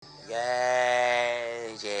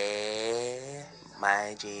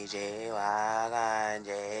My GG Wagon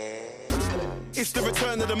J. It's the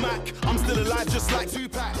return of the Mac. I'm still alive just like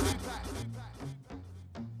Tupac.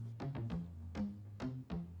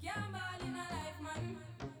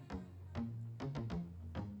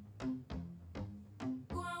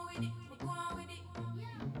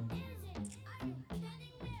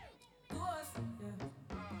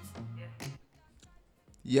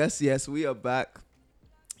 Yes, we are back.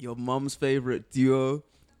 Your mom's favorite duo,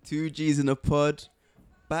 2Gs in a pod,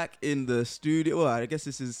 back in the studio. Well, I guess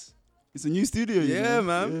it's a new studio. Yeah, you know?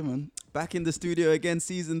 man. Yeah, man. Back in the studio again,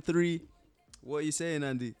 season 3. What are you saying,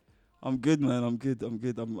 Andy? I'm good, man. I'm good.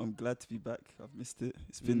 I'm glad to be back. I've missed it.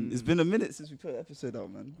 It's been a minute since we put an episode out,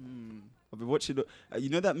 man. I've been watching. You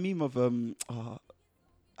know that meme of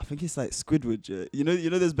I think it's like Squidward. Yeah? You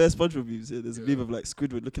know, there's bare SpongeBob memes. Yeah? There's a meme of like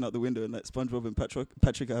Squidward looking out the window and like SpongeBob and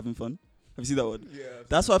Patrick are having fun. Have you seen that one? Yeah.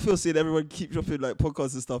 That's what I feel seeing everyone keep dropping like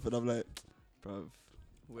podcasts and stuff, and I'm like, bruv.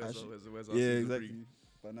 Where's our Yeah, season exactly. 3?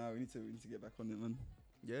 But now we need to get back on it, man.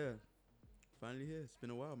 Yeah. Finally here. It's been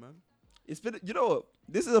a while, man. It's been, you know what?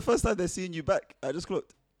 This is the first time they're seeing you back. I just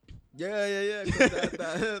clocked. Yeah.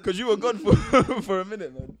 Because you were gone for a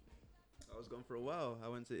minute, man. I was gone for a while. I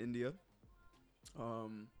went to India.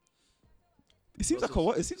 It seems like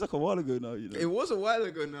a while ago now, you know. It was a while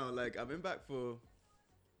ago now. Like, I've been back for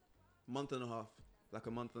a month and a half.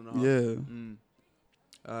 Yeah.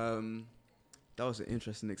 That was an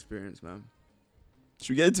interesting experience, man.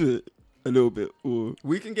 Should we get into it a little bit, or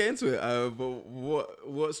We can get into it, but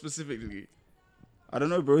what specifically? I don't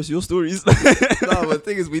know, bro. It's your stories. No, but the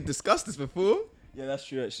thing is, we discussed this before. Yeah, that's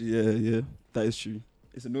true. Actually, yeah, that is true.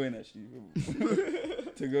 It's annoying actually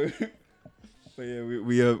to go. But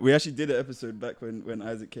yeah, we actually did an episode back when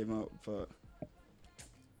Isaac came out, but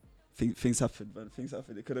things happened, man. Things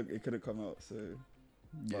happened. It couldn't come out. So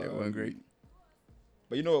Yeah, it wasn't great.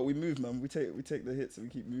 But you know what? We move, man. We take the hits and we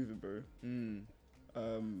keep moving, bro.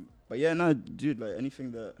 But yeah, no, dude. Like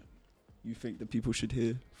anything that you think that people should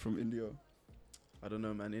hear from India. I don't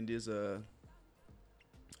know, man. India's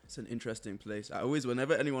it's an interesting place.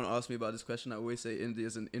 Whenever anyone asks me about this question, I always say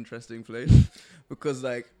India's an interesting place because,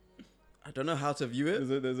 like, I don't know how to view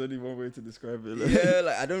it. There's only one way to describe it. Like. Yeah,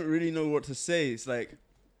 like I don't really know what to say. It's like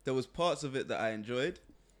there was parts of it that I enjoyed,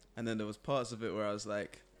 and then there was parts of it where I was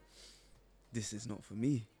like, "This is not for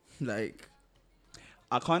me." Like,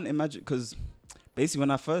 I can't imagine because basically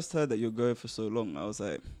when I first heard that you're going for so long, I was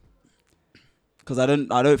like, because I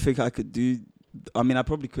don't think I could do. I mean, I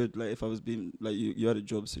probably could, like, if I was being, like, you had a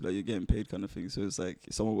job, so, like, you're getting paid kind of thing. So it's like,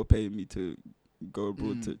 if someone were paying me to go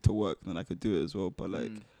abroad to work, then I could do it as well. But,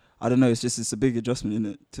 like, I don't know, it's a big adjustment, in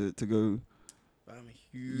it, to go. I'm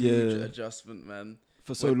a huge adjustment, man.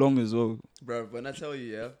 For so long as well. Bro, when I tell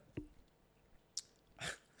you, yeah. I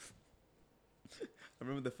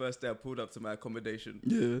remember the first day I pulled up to my accommodation.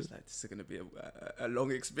 Yeah. I was like, this is going to be a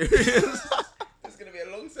long experience. It's going to be a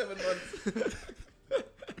long 7 months.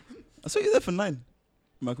 I saw you there for 9.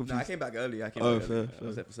 No, I came back early. Fair. I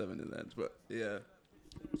was there for 7 in the end. But yeah,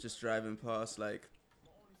 just driving past, like,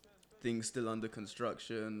 things still under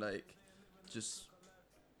construction, like, just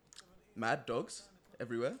mad dogs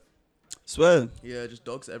everywhere. Swear. Yeah, just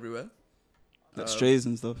dogs everywhere. Like strays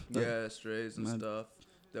and stuff. Yeah, strays and stuff.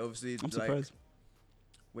 They're obviously, I'm like, surprised.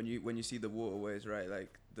 when you see the waterways, right,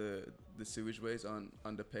 like the sewage ways aren't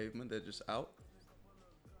under pavement, they're just out.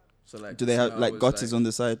 So like, do they have like gutters on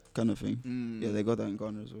the side kind of thing? Yeah, they got that in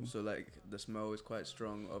Ghana as well. So like the smell is quite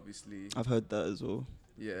strong, obviously. I've heard that as well.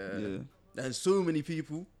 Yeah. There's so many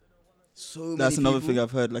people. That's another thing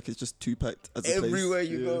I've heard. Like it's just too packed. As a everywhere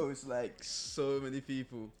place. you go, it's like so many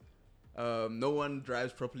people. No one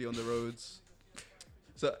drives properly on the roads.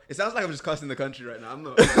 So it sounds like I'm just cussing the country right now. I'm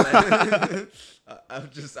not.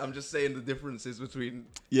 I'm just saying the differences between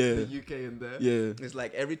the UK and there. Yeah. It's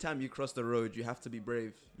like every time you cross the road, you have to be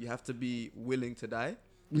brave. You have to be willing to die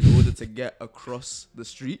in order to get across the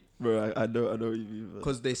street. Bro, I know what you mean.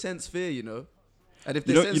 Because they sense fear, you know. And if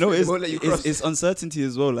they sense fear, they won't let you cross. It's uncertainty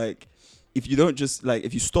as well. Like if you don't just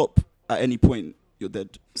if you stop at any point, you're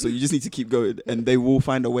dead. So you just need to keep going, and they will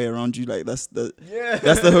find a way around you. Like that's the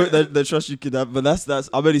the trust you could have. But that's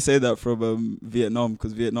I'm only saying that from Vietnam,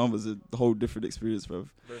 because Vietnam was a whole different experience, bro.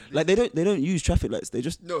 Like they don't use traffic lights. They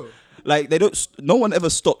just like they don't. No one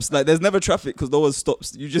ever stops. Like there's never traffic because no one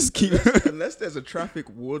stops. You just keep unless there's a traffic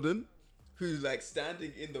warden who's like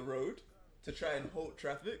standing in the road to try and halt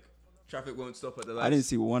traffic. Traffic won't stop at the lights. I didn't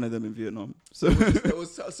see one of them in Vietnam. So there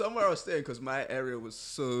was somewhere I was staying because my area was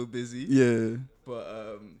so busy. Yeah.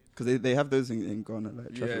 But because they have those in Ghana,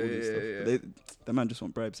 like traffic and stuff. Yeah. The man just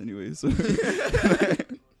want bribes anyway. So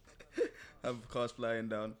have cars flying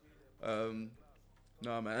down.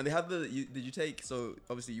 No, man. And they have did you take, so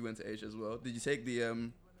obviously you went to Asia as well. Did you take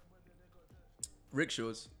the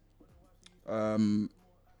rickshaws?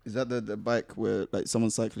 Is that the bike where like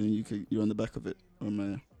someone's cycling and you're on the back of it?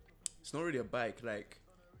 It's not really a bike. Like,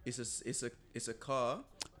 it's a car.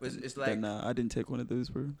 It's like. Nah, I didn't take one of those,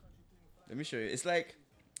 bro. Let me show you. It's like,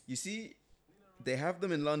 you see, they have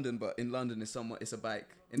them in London, but in London it's a bike.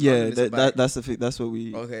 In London, it's a bike. That's the thing. That's what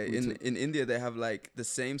we. Okay, in India they have like the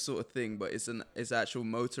same sort of thing, but it's actual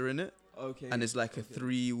motor in it. Okay. And it's like a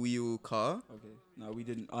 3-wheel car. Okay. No, we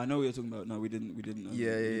didn't. I know what you're talking about. No, we didn't.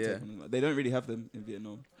 Yeah. They don't really have them in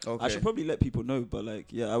Vietnam. Okay. I should probably let people know, but like,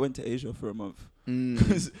 yeah, I went to Asia for a month.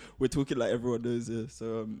 We're talking like everyone knows it.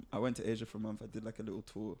 So I went to Asia for a month. I did like a little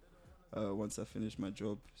tour. Once I finished my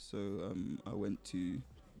job, so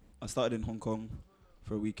I started in Hong Kong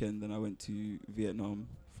for a weekend, then I went to Vietnam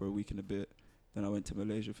for a week and a bit, then I went to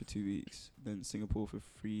Malaysia for 2 weeks, then Singapore for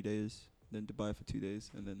 3 days, then Dubai for 2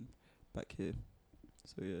 days, and then back here.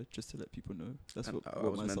 So yeah, just to let people know. That's what I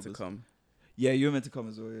was my meant to summers. come. Yeah, you were meant to come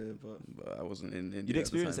as well, yeah, But I wasn't in India. you'd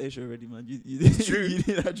experienced Asia already, man. You It's true. you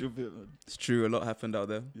did had your bit, man. It's true. A lot happened out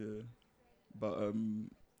there. Yeah, but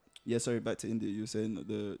yeah. Sorry, back to India. You were saying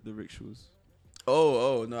the rickshaws.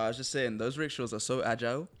 Oh no! I was just saying those rickshaws are so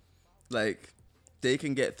agile. Like, they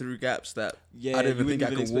can get through gaps that I don't even think I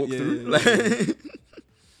can walk through. Like,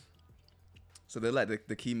 so they're like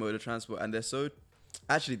the key mode of transport, and they're so.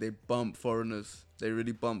 Actually, they bump foreigners. They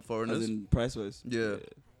really bump foreigners. As in price wise. Yeah.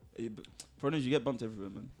 Foreigners, you get bumped everywhere,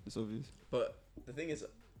 man. It's obvious. But the thing is,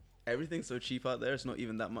 everything's so cheap out there. It's not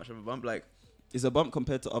even that much of a bump. Like, it's a bump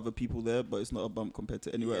compared to other people there, but it's not a bump compared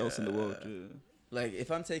to anywhere else in the world. Yeah. Like, if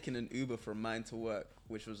I'm taking an Uber from mine to work,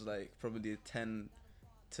 which was like probably a 10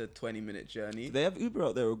 to 20 minute journey. Do they have Uber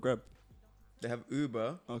out there or Grab? They have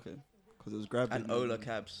Uber. Okay. Because it was Grab and Ola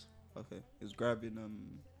cabs. Okay. It was Grab in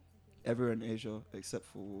everywhere in Asia except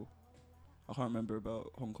for, I can't remember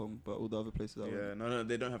about Hong Kong, but all the other places I went. No,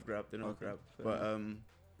 they don't have Grab. They don't have Grab. But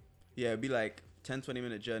yeah, it'd be like 10-20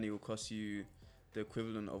 minute journey will cost you the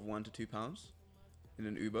equivalent of £1 to £2 in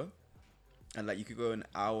an Uber, and like you could go an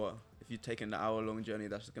hour. If you take an hour long journey,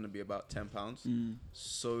 that's going to be about £10.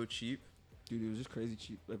 So cheap. Dude, it was just crazy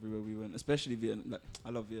cheap everywhere we went, especially Vietnam. Like, I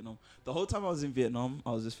love Vietnam. The whole time I was in Vietnam,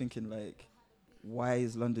 I was just thinking like, why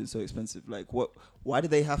is London so expensive? Like, why do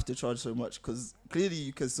they have to charge so much? Because clearly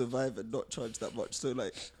you can survive and not charge that much. So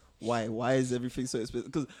like, why is everything so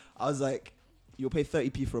expensive? Because I was like, you'll pay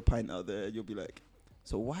 30p for a pint out there, and you'll be like,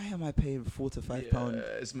 so why am I paying £4 to £5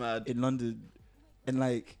 it's mad. in London? And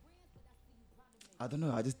like, I don't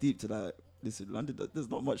know. I just deep to that. Listen, London, there's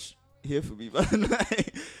not much here for me, man.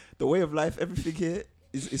 Like, the way of life, everything here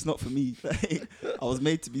it's not for me. Like, I was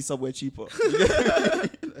made to be somewhere cheaper.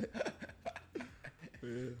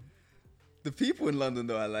 The people in London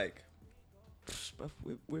though, I like.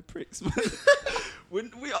 We're pricks, man.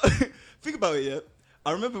 we are. Think about it, yeah.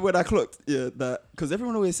 I remember when I clocked, that because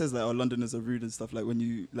everyone always says like, "Oh, Londoners are rude" and stuff. Like when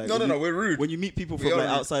you like, No, we're rude. When you meet people from like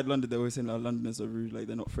outside London, they're always saying, "Oh, Londoners are rude," like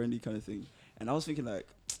they're not friendly, kind of thing. And I was thinking like,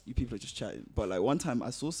 you people are just chatting. But like one time, I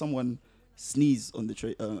saw someone sneeze on the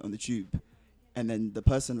tube, and then the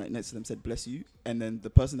person like next to them said, "Bless you," and then the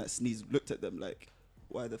person that sneezed looked at them like,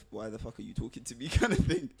 why the fuck are you talking to me, kind of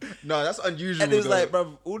thing. No, that's unusual. And it was like,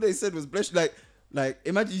 bro, all they said was bless you. Like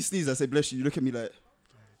imagine you sneeze, I say bless you. You look at me like,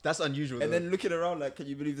 that's unusual. And then looking around like, can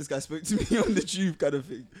you believe this guy spoke to me on the tube, kind of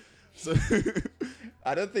thing. So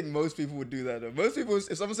I don't think most people would do that though. Most people,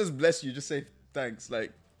 if someone says bless you, just say thanks.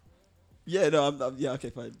 Like, yeah, no, yeah,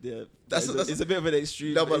 okay, fine. Yeah, it's a bit of an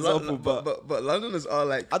extreme example, but Londoners are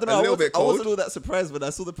like, I don't know. a little bit cold. I wasn't all that surprised when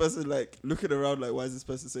I saw the person like looking around like, why is this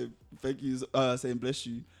person saying thank you, saying bless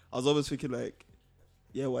you? I was always thinking like,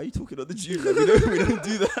 yeah, why are you talking on the tube? Like, we don't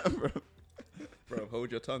do that, bro. Bro,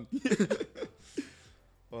 hold your tongue.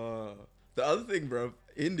 The other thing, bro,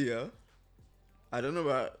 India. I don't know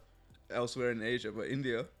about elsewhere in Asia, but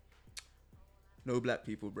India, no black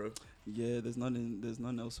people, bro. Yeah, there's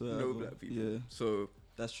none elsewhere. No black people. Yeah, so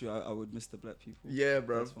that's true. I would miss the black people. Yeah,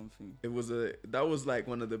 bro. That's one thing. That was like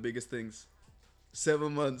one of the biggest things.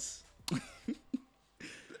 7 months.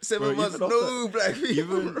 7 months, no black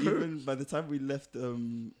people. Even by the time we left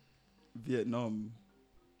Vietnam,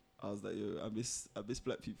 I was like, yo, I miss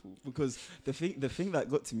black people, because the thing that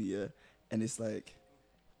got to me, yeah, and it's like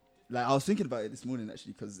I was thinking about it this morning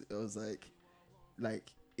actually, because it was like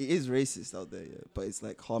it is racist out there, yeah, but it's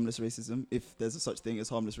like harmless racism, if there's a such thing as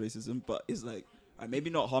harmless racism, but it's like maybe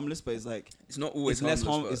not harmless, but it's like it's not always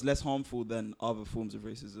harmless, it's less harmful than other forms of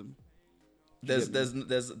racism. There's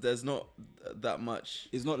not that much.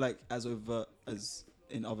 It's not like as overt as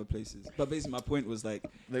in other places. But basically, my point was like,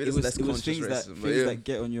 maybe it was things that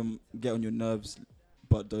get on your nerves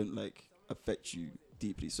but don't like affect you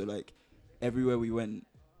deeply. So like everywhere we went,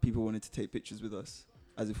 people wanted to take pictures with us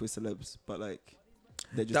as if we're celebs, but like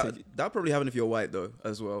they just that probably happen if you're white though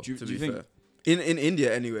as well. Do to you be think? fair, in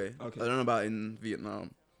India anyway. Okay. I don't know about in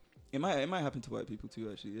Vietnam. It might happen to white people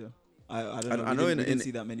too, actually. Yeah, I don't know. I know we didn't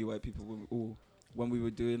see that many white people when we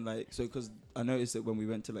were doing like so, because I noticed that when we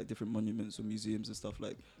went to like different monuments or museums and stuff,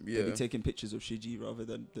 like they'd be taking pictures of Shiji rather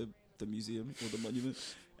than the museum or the monument.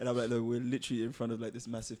 And I'm like, no, we're literally in front of like this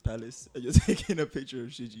massive palace, and you're taking a picture of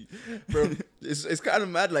Shiji, Bro, it's kind of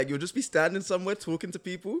mad. Like you'll just be standing somewhere talking to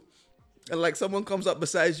people, and like someone comes up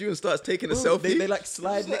beside you and starts taking a selfie. They like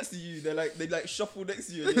slide next to you. They like shuffle next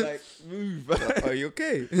to you, and you're like, move. Are you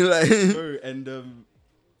okay? Like, bro, and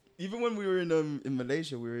even when we were in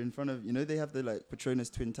Malaysia, we were in front of, they have the like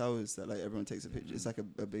Petronas Twin Towers that like everyone takes a picture. It's like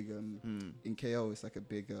a big in KL. It's like a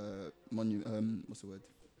big monument. What's the word?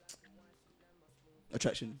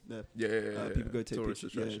 Attraction there. Yeah. People go take tourist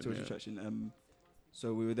pictures. attraction, Tourist attraction.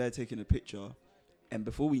 So we were there taking a picture, and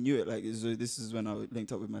before we knew it, like this is when I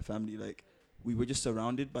linked up with my family. Like we were just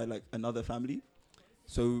surrounded by like another family.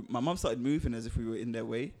 So my mom started moving as if we were in their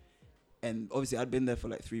way, and obviously I'd been there for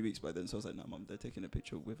like 3 weeks by then. So I was like, "No, mom, they're taking a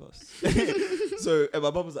picture with us." And my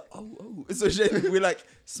mom was like, "Oh." So we're like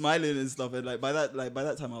smiling and stuff, and like by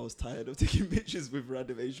that time I was tired of taking pictures with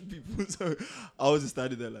random Asian people. So I was just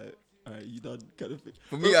standing there like, all right, you done kind of thing.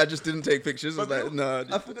 For me, I just didn't take pictures. I was like, nah.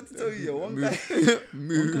 I forgot to tell you, one guy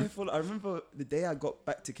I remember the day I got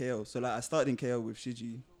back to KL. So like I started in KL with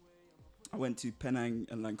Shiji. I went to Penang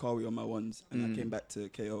and Langkawi on my ones, and I came back to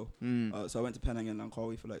KL. So I went to Penang and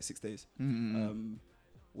Langkawi for like 6 days.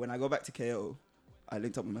 When I got back to KL, I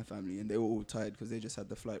linked up with my family, and they were all tired because they just had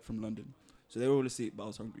the flight from London. So they were all asleep, but I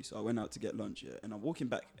was hungry. So I went out to get lunch, and I'm walking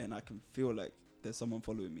back, and I can feel like there's someone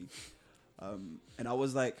following me. And I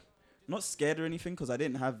was like, not scared or anything, because I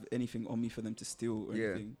didn't have anything on me for them to steal or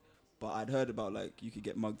anything. But I'd heard about like you could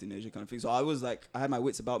get mugged in Asia kind of thing. So I was like, I had my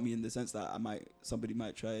wits about me in the sense that somebody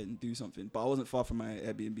might try and do something. But I wasn't far from my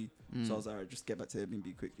Airbnb, so I was like, alright, just get back to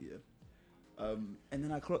Airbnb quickly. And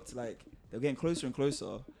then I clocked like they were getting closer and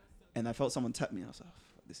closer, and I felt someone tap me. I was like,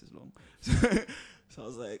 oh, this is long. So I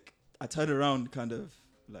was like, I turned around, kind of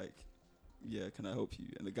like, yeah, can I help you?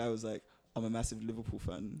 And the guy was like, I'm a massive Liverpool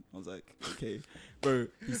fan. I was like, okay. Bro,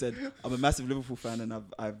 he said, I'm a massive Liverpool fan, and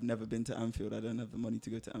I've never been to Anfield. I don't have the money to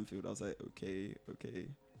go to Anfield. I was like, okay.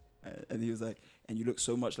 And he was like, and you look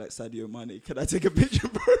so much like Sadio Mane. Can I take a picture,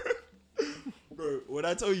 bro? Bro, when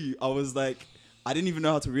I tell you, I was like, I didn't even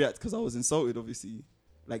know how to react because I was insulted, obviously.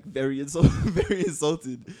 Like, very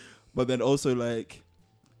insulted. But then also, like,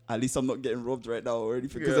 at least I'm not getting robbed right now or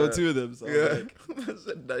anything, because there were two of them. So I was like, I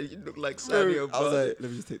said, nah, you look like Sadio. I was like, let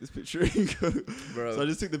me just take this picture and go. Bro. So I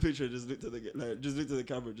just took the picture and just looked at the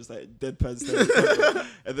camera, just like deadpan staring at the camera.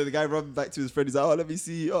 And then the guy ran back to his friend. He's like, oh, let me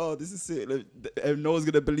see. Oh, this is sick. And no one's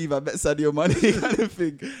gonna believe I met Sadio Mane kind of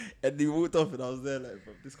thing. And he walked off, and I was there like,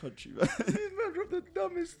 from this country, man. This man dropped the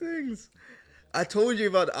dumbest things. I told you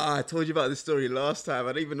about this story last time.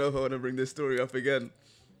 I don't even know if I want to bring this story up again.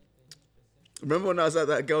 Remember when I was at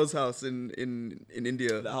that girl's house in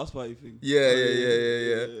India? The house party thing.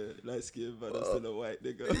 Yeah. Light skin, but I'm still a white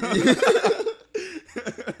nigga.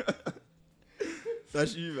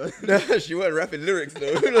 That's you, man. No, she weren't rapping lyrics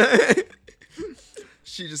though. Like,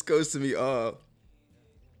 she just goes to me, bruh,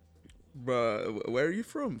 where are you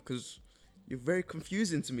from? Because you're very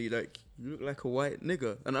confusing to me. Like, you look like a white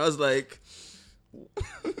nigga. And I was like,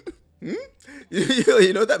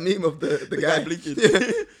 You know that meme of the guy blinking?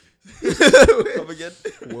 Yeah. Come again?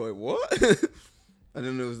 What? And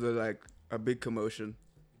then there was a big commotion.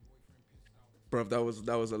 Bro, that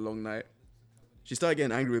was a long night. She started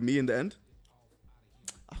getting angry with me in the end.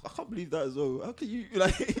 I can't believe that as well. How can you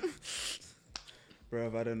like?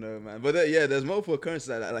 Bro, I don't know, man. But there's multiple occurrences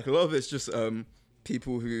like that. Like a lot of it's just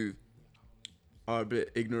people who are a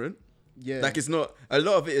bit ignorant. Yeah. Like it's not. A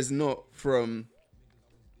lot of it is not from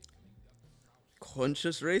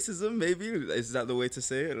conscious racism. Maybe is that the way to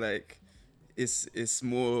say it? Like, it's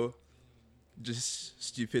more just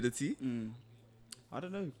stupidity. I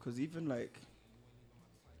don't know, because even like,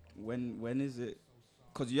 when is it?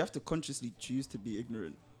 Because you have to consciously choose to be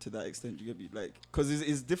ignorant to that extent. You get me? Like, because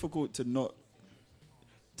it's difficult to not.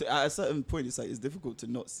 At a certain point, it's difficult to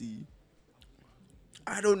not see.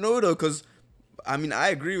 I don't know though, because I mean I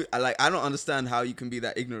agree. I don't understand how you can be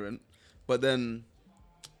that ignorant, but then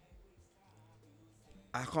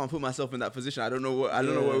I can't put myself in that position. I don't know what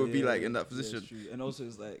it would be like in that position. Yeah, and also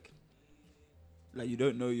it's like you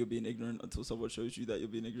don't know you're being ignorant until someone shows you that you're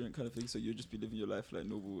being ignorant, kind of thing. So you'll just be living your life like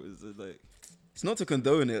normal. Is like it's not to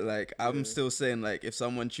condone it. Like, I'm still saying, like, if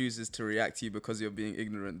someone chooses to react to you because you're being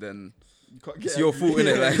ignorant, then You can't it's your fault,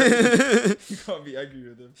 innit? Like, you can't be angry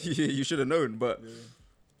with them. you should have known. But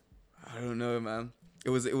I don't know, man. It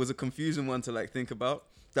was a confusing one to like think about.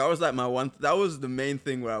 That was like that was the main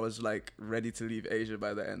thing where I was like ready to leave Asia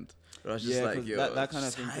by the end. I was just like, yo, that kind I'm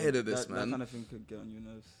of thing tired of this, man. That kind of thing could get on your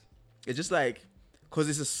nerves. It's just like,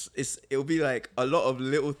 cause it'll be like a lot of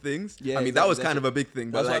little things. Yeah, I mean, that was kind of a big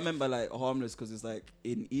thing, but that's like, what I meant by like harmless, because it's like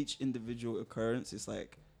in each individual occurrence, it's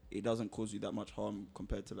like it doesn't cause you that much harm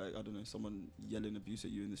compared to like, I don't know, someone yelling abuse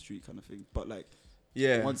at you in the street kind of thing. But like,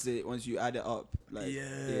 yeah, once you add it up, like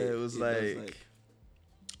it was like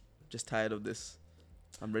just tired of this.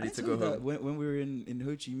 I'm ready to go home. When we were in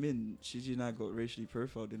Ho Chi Minh, Shiji and I got racially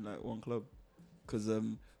profiled in like one club, because Ho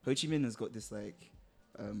Chi Minh has got this like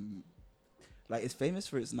it's famous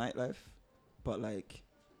for its nightlife, but like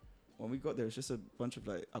when we got there, it's just a bunch of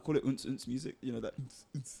like, I call it unts music, you know, that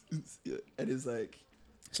yeah. And it's like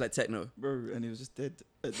techno, bro, and it was just dead.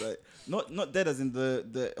 It's like not dead as in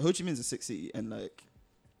the Ho Chi Minh's a sick city, and like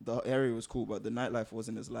the area was cool, but the nightlife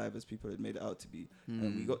wasn't as live as people had made it out to be.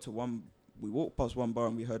 And we walked past one bar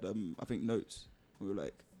and we heard I think Notes.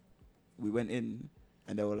 We went in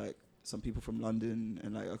and there were like some people from London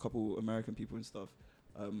and like a couple American people and stuff,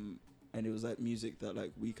 and it was like music that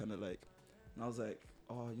like we kind of like, and I was like,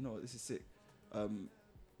 oh, you know what, this is sick.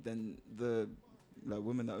 Then the like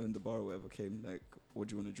woman that owned the bar or whatever came, like, what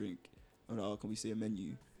do you want to drink? I'm like, oh, can we see a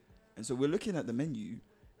menu? And so we're looking at the menu,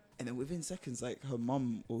 and then within seconds, like her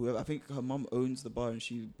mum or whoever, I think her mum owns the bar and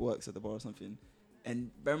she works at the bar or something.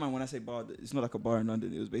 And bear in mind, when I say bar, it's not like a bar in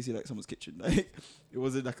London. It was basically like someone's kitchen. Like, it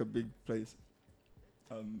wasn't like a big place.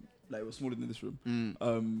 Like, it was smaller than this room.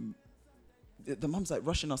 The mum's like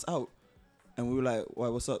rushing us out, and we were like, "Why?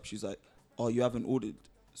 What's up?" She's like, "Oh, you haven't ordered."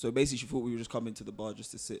 So basically, she thought we were just coming to the bar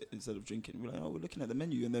just to sit instead of drinking. We're like, "Oh, we're looking at the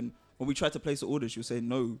menu." And then when we tried to place the order, she was saying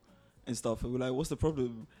no and stuff. And we're like, "What's the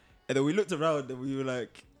problem?" And then we looked around and we were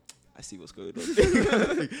like, "I see what's going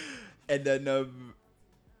on." And then,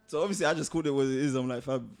 so obviously I just called it what it is. I'm like,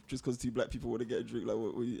 fam, just because two black people want to get a drink, like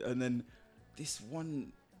what we. And then this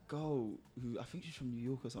one girl who I think she's from New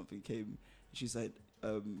York or something came. She's like,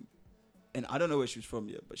 and I don't know where she was from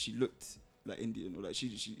yet, but she looked like Indian, or like she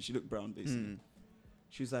looked brown basically.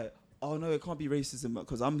 She was like, "Oh no, it can't be racism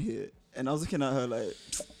because I'm here." And I was looking at her like,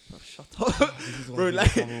 oh, "Shut up, bro!"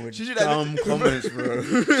 Like, she should dumb comments, bro.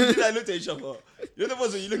 She should like looked at each other. You know the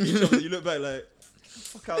ones when you look at each other, you look back like,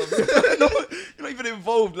 "Fuck out!" No, you're not even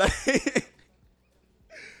involved. Like,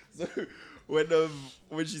 so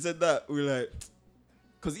when she said that, we were like,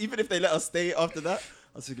 because even if they let us stay after that,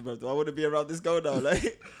 I was thinking, bro, do I want to be around this girl now?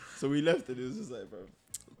 Like, so we left, and it was just like, bro.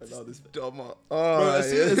 Allow this Dumber. Bro, as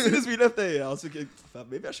soon as we left there, I was thinking,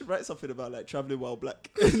 maybe I should write something about like traveling while black,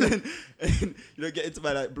 and then you know, get into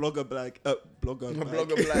my like blogger black.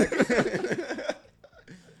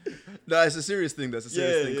 No, it's a serious thing. That's a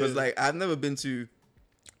serious thing because yeah. like I've never been to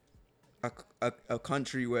a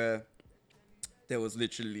country where there was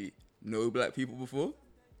literally no black people before.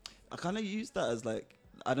 I kind of used that as like,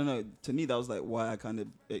 I don't know. To me, that was like why I kind of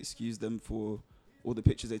excused them for all the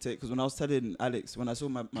pictures they take. Because when I was telling Alex, when I saw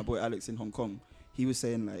my boy Alex in Hong Kong, he was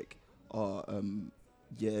saying like,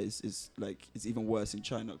 yeah, it's like, it's even worse in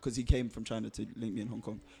China. Because he came from China to link me in Hong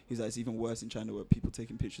Kong. He's like, it's even worse in China where people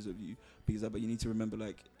taking pictures of you. Because like, but you need to remember,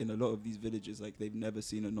 like, in a lot of these villages, like, they've never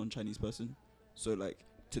seen a non-Chinese person. So like,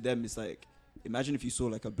 to them, it's like, imagine if you saw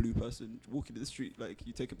like a blue person walking in the street, like,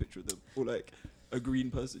 you take a picture of them. Or like a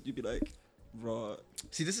green person, you'd be like, raw.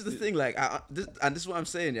 See, this is the thing. Like, this is what I'm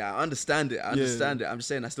saying. Yeah, I understand it. I understand it. I'm just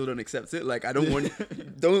saying I still don't accept it. Like, I don't want.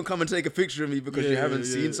 Don't come and take a picture of me because you haven't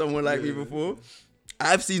seen someone like me before.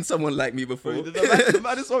 I've seen someone like me before. The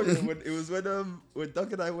maddest one, you know, when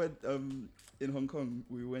Doug and I went in Hong Kong,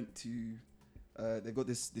 we went to. They got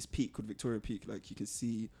this peak called Victoria Peak. Like, you can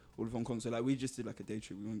see all of Hong Kong. So like, we just did like a day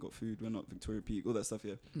trip. We went and got food. Went up Victoria Peak, all that stuff.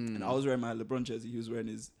 Yeah. And I was wearing my LeBron jersey. He was wearing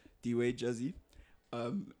his D-Wade jersey.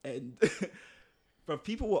 And but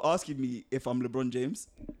people were asking me if I'm LeBron James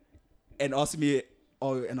and asking me,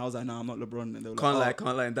 and I was like, nah, I'm not LeBron. And they were like,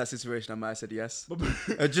 can't lie. In that situation, I might have said yes.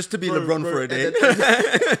 Just to be LeBron for a day.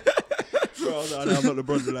 Bro, I was like, nah, I'm not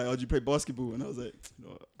LeBron. They're like, oh, do you play basketball? And I was like,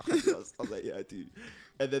 no. I was like, yeah, I do.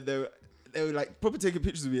 And then they were like proper taking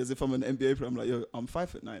pictures of me as if I'm an NBA player. I'm like, yo, I'm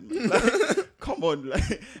 5'9", man. Like, come on,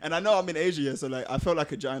 like, and I know I'm in Asia, yeah, so like I felt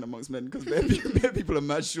like a giant amongst men because bare people are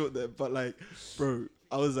mad short there. But like, bro,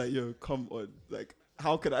 I was like, yo, come on, like,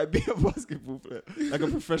 how could I be a basketball player, like a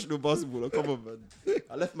professional basketballer? Come on, man.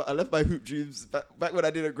 I left my hoop dreams back when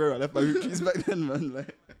I didn't grow. I left my hoop dreams back then, man.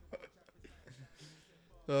 Like,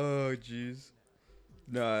 oh jeez,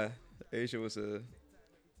 nah. Asia was a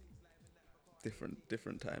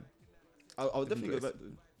different time. I'll definitely place. go back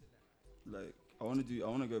though. Like I want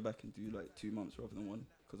to go back and do like 2 months rather than one,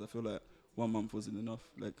 because I feel like 1 month wasn't enough.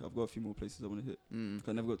 Like I've got a few more places I want to hit.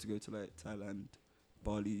 I never got to go to like Thailand,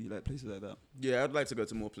 Bali, like places like that. Yeah, I'd like to go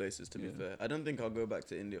to more places. To be Yeah. fair, I don't think I'll go back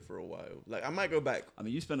to India for a while. Like I might go back, I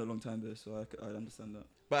mean, you spent a long time there, so I understand that.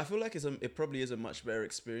 but I feel like it probably is a much better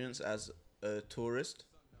experience as a tourist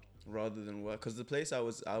rather than work. Because the place I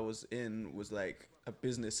was in was like a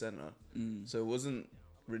business center, so it wasn't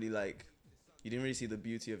really like you didn't really see the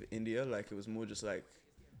beauty of India. Like it was more just like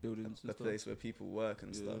Buildings and a stuff. place where people work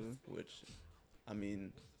and stuff, Yeah. which I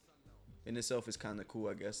mean in itself is kind of cool,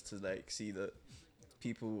 I guess, to like see that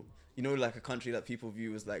people, you know, like a country that people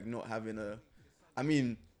view as like not having I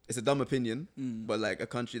mean it's a dumb opinion, but like a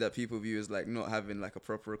country that people view as like not having like a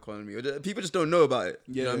proper economy, or people just don't know about it.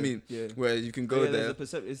 You know what I mean? Yeah. Where you can go there.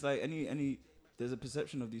 It's like any. There's a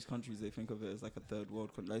perception of these countries, they think of it as like a third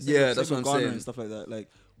world country. Like, Yeah, that's what I'm Ghana saying. and stuff like that. Like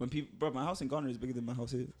when people, bro, my house in Ghana is bigger than my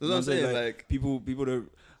house here. That's what I'm saying. Like people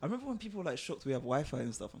don't. I remember when people were like shocked we have Wi-Fi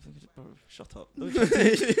and stuff. I'm thinking, bro, shut up. Don't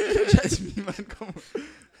chat to me, man. Come on,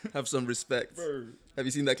 have some respect. bro. Have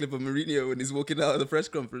you seen that clip of Mourinho when he's walking out of the press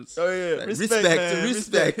conference? Oh yeah, Like,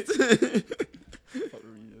 respect. Fuck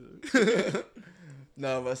Mourinho.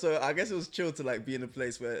 No, but so I guess it was chill to like be in a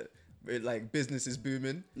place where like business is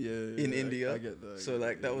booming in India. I get that. So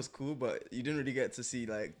like that was cool, but you didn't really get to see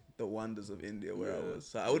like the wonders of India where I Yeah. was.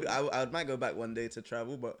 So I might go back one day to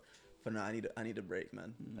travel, but for now I need a break,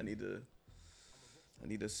 man. I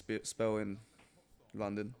need a spell in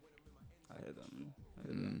London. I hear that, man. I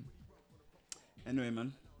hear that. Anyway,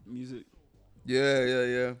 man, music.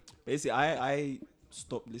 Yeah. Basically, I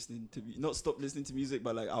stopped listening to not stopped listening to music,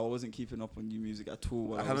 but like I wasn't keeping up on new music at all.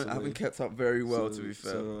 While I was haven't away. kept up very well, to be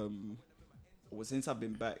fair. So well, since I've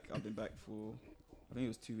been back for I think it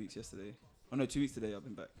was 2 weeks yesterday. Oh no, 2 weeks today. I've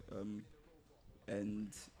been back,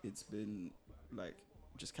 and it's been like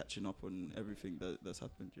just catching up on everything that's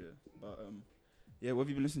happened. Yeah, but yeah, what have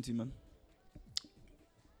you been listening to, man?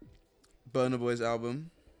 Burna Boy's album,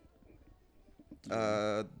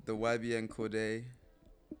 the YBN Corday,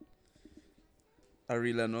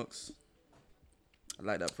 Ari Lennox. I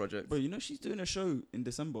like that project. Bro, you know she's doing a show in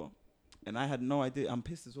December, and I had no idea. I'm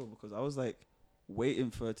pissed as well because I was like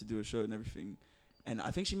waiting for her to do a show and everything, and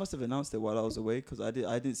I think she must have announced it while I was away because I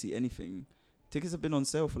didn't see anything. Tickets have been on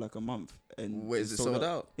sale for like a month, and Wait, is it sold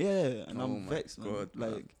out? Yeah, and Oh I'm my vexed, man. God,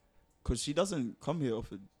 man. Like, cause she doesn't come here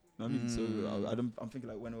often. I mean, so I'm thinking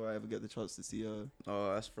like, when will I ever get the chance to see her?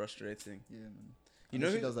 Oh, that's frustrating. Yeah, man. You know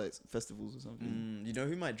she who- does like festivals or something. You know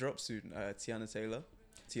who might drop soon? Tiana Taylor.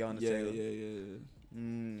 Yeah.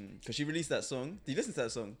 Because she released that song. Did you listen to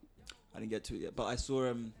that song? I didn't get to it yet, but I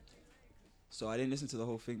saw so I didn't listen to the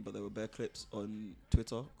whole thing, but there were bare clips on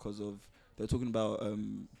Twitter because of they were talking about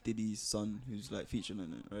Diddy's son who's like featured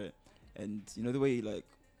in it, right? And you know the way like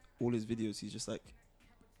all his videos, he's just like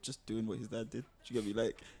just doing what his dad did. Do you get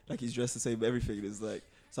me? Like he's dressed the same, everything. It's like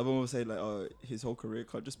someone was saying like, oh, his whole career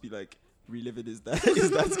can't just be like reliving his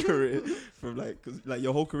dad's career from like, cause like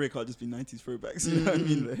your whole career can't just be 90s throwbacks. You know what I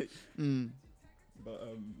mean? Like, but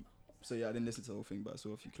so yeah, I didn't listen to the whole thing, but I saw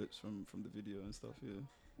a few clips from the video and stuff. Yeah,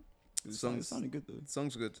 it sounded good though.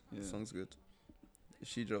 Song's good. Yeah. Song's good. If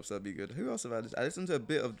she drops, that'd be good. Who else have I listened? I listened to a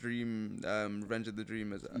bit of Dream, Revenge of the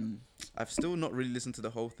Dreamers. I've still not really listened to the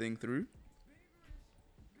whole thing through.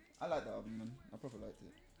 I like that album, man. I probably liked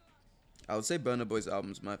it. I would say Burna Boy's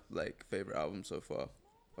album's my like favorite album so far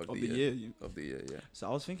Of the year. Of the year, yeah. So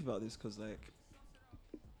I was thinking about this because like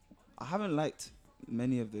I haven't liked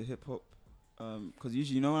many of the hip hop because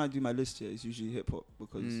usually, you know, when I do my list here, it's usually hip hop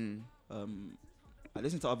because I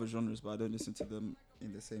listen to other genres, but I don't listen to them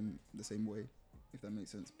in the same way, if that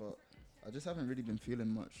makes sense. But I just haven't really been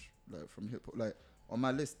feeling much like from hip hop. Like on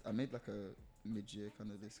my list, I made like a mid-year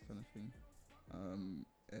kind of list kind of thing,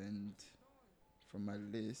 and from my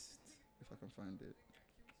list, if I can find it,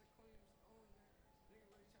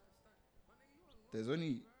 there's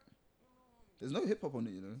no hip hop on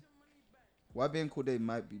it, you know. YBN Corday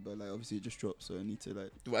might be, but like obviously it just dropped, so I need to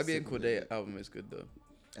like. The YBN Corday album is good though.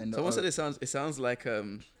 And someone said it sounds like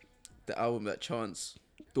the album that Chance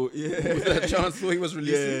thought, that Chance thought he was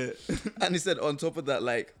releasing, yeah. and he said on top of that,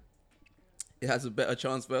 like, it has a better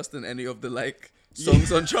Chance verse than any of the like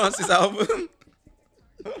songs on Chance's album.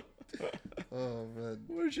 Oh man,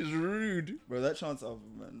 Which is rude, bro. That Chance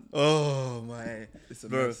album, man. Oh my, It's a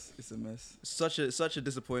bro. mess. It's a mess. Such a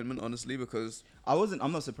disappointment, honestly, because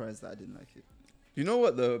I'm not surprised that I didn't like it. you know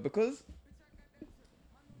what though, because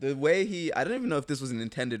the way I don't even know if this was an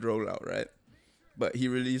intended rollout, right? But he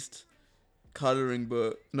released Coloring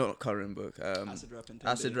Book, not Coloring Book, Acid Rap in 10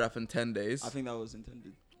 Acid Days. Rap in 10 Days. I think that was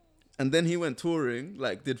intended. And then he went touring,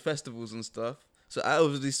 like did festivals and stuff. So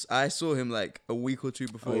I saw him like a week or two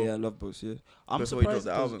before. Oh yeah, Love Boats. Yeah, I'm Before he dropped surprised.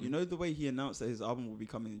 the 'Cause album. You know the way he announced that his album will be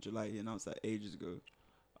coming in July. He announced that ages ago.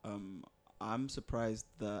 I'm surprised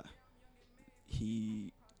that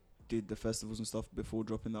he did the festivals and stuff before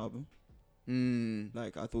dropping the album.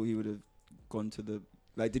 Like I thought he would have gone to the.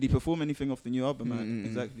 Like, did he perform anything off the new album? Man?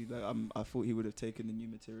 Exactly. Like I thought he would have taken the new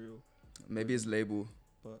material. Maybe his label.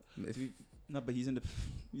 But no, but he's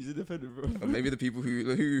independent, bro. Or maybe the people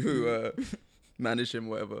who manage him,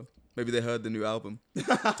 whatever. Maybe they heard the new album. They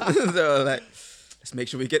were like, let's make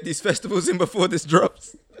sure we get these festivals in before this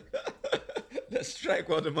drops. Let's strike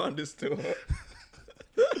while demand is still hot.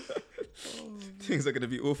 Things are going to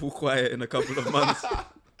be awful quiet in a couple of months.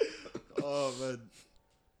 Oh, man.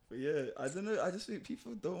 But yeah, I don't know. I just think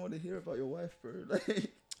people don't want to hear about your wife, bro.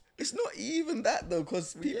 Like, It's not even that, though,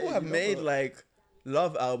 because people Yeah, have you know made, what? like,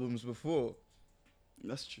 love albums before.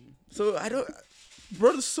 that's true. So I don't...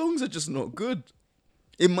 Bro, the songs are just not good.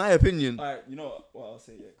 In my opinion. All right, you know what I'll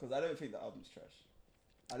say, yeah, because I don't think the album's trash.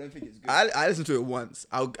 I don't think it's good. I listened to it once.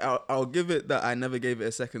 I'll give it that I never gave it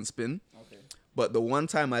a second spin. Okay. But the one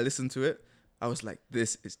time I listened to it, I was like,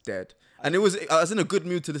 this is dead. And I was in a good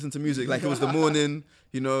mood to listen to music. Like, it was the morning,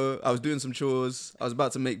 you know, I was doing some chores. I was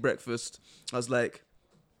about to make breakfast. I was like,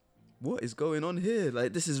 what is going on here?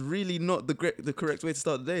 Like, this is really not the correct way to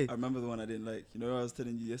start the day. I remember the one I didn't like. You know, I was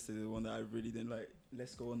telling you yesterday, the one that I really didn't like.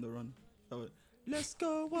 Let's Go on the Run. That was, let's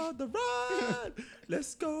go on the run.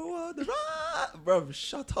 Let's go on the run. Bro,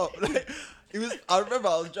 shut up. Like, it was. I remember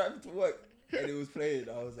I was driving to work and it was playing.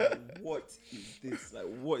 I was like, what is this? Like,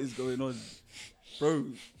 what is going on? Bro,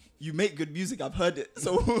 you make good music. I've heard it.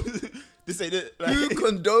 So this ain't it. Like, Who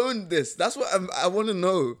condoned this? That's what I want to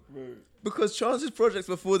know. bro. Because Chance's projects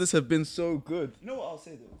before this have been so good. You know what I'll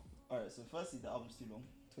say though? Alright, so firstly, the album's too long.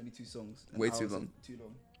 22 songs. Way An too hour's long. Too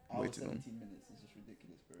long. Way Hour too long. 17 minutes is just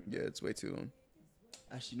ridiculous, bro. Yeah, it's way too long.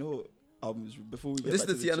 Actually, you know what album is before we get This back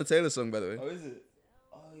is to the Tiana Taylor song, by the way. Oh, is it?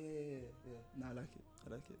 Oh, yeah. Nah, I like it.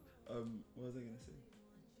 What was I gonna say?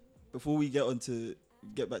 Before we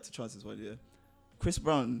get back to Chance's one, yeah. Chris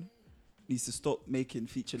Brown needs to stop making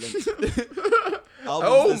feature length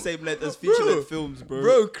albums the same length as feature length films, bro.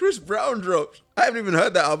 Bro, Chris Brown dropped. I haven't even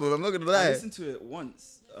heard that album. I'm not gonna lie. I listened to it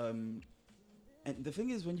once, and the thing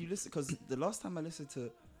is, when you listen, because the last time I listened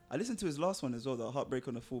to his last one as well, the Heartbreak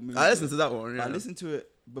on the Full Moon. I listened to that one. Yeah. I listened to it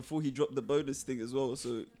before he dropped the bonus thing as well.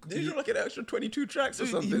 So Did he drop like an extra 22 tracks or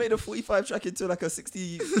something? he made a 45 track into like a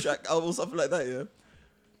 60 track album or something like that. Yeah.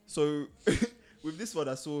 So with this one,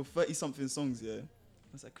 I saw 30 something songs. Yeah. I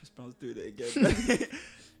was like, Chris Brown's doing it again,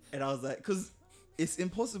 and I was like, because it's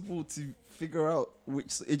impossible to figure out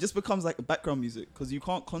which. It just becomes like background music because you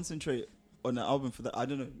can't concentrate on an album for that. I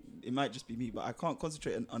don't know. It might just be me, but I can't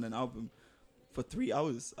concentrate on an album for 3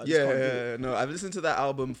 hours. I just can't do it. No, I've listened to that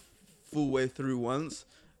album full way through once.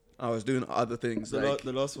 I was doing other things. The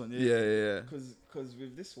last one, yeah. Yeah. Because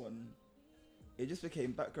with this one, it just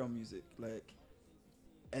became background music. Like,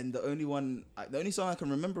 and the only song I can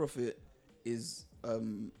remember of it is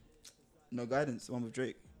No Guidance, the one with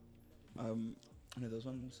Drake. I know there was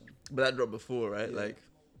one more song. But that dropped before, right? Yeah. Like,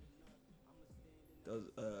 That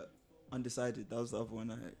was Undecided. That was the other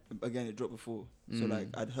one. Again, it dropped before. So like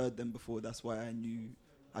I'd heard them before. That's why I knew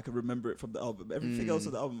I could remember it from the album. But everything else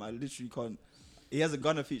of the album, I literally can't. He has a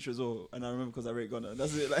Gunna feature as well, and I remember because I rate Gunna.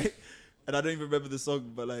 That's it. Like, and I don't even remember the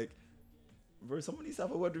song, but like, bro, someone needs to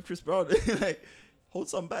have a word with Chris Brown. Like, hold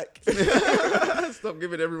some back. stop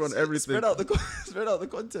giving everyone everything. Spread out the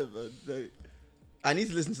content, man. Like, I need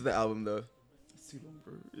to listen to the album though. it's too long,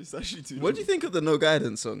 bro. It's actually too long. What do you think of the No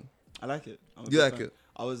Guidance song? I like it. I'm a You big like fan. it?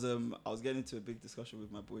 I was getting into a big discussion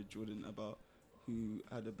with my boy Jordan about who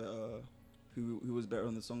had a better, who was better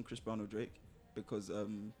on the song, Chris Brown or Drake, because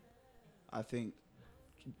I think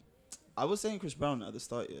I was saying Chris Brown at the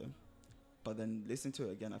start, yeah, but then listening to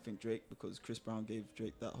it again, I think Drake, because Chris Brown gave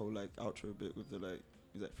Drake that whole like outro bit with the like,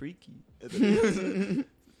 is that freaky? And then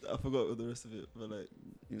I forgot all the rest of it, but like,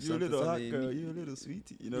 you a little hot girl, you a little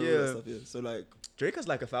sweetie, you know, all that stuff, yeah. So like, Drake has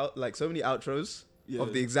like so many outros yeah,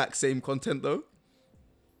 of the exact same content though.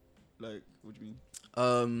 like, what do you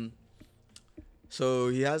mean? So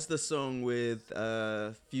he has the song with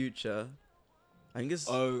Future. I think it's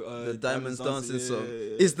the Diamonds Dancing song.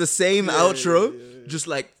 yeah. It's the same outro, just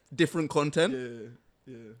like different content.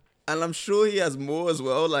 Yeah. And I'm sure he has more as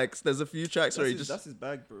well. Like there's a few tracks where he just That's his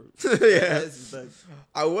bag, bro. yeah. That's his bag.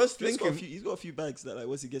 I was He's got, thinking. he's got a few bags that like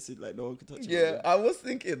once he gets it, like no one can touch it. Yeah, I was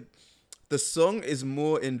thinking the song is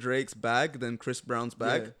more in Drake's bag than Chris Brown's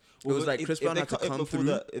bag. Yeah. It was like Chris Brown had to come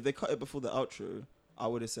through. If they cut it before the outro, I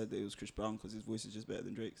would have said that it was Chris Brown because his voice is just better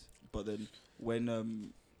than Drake's. But then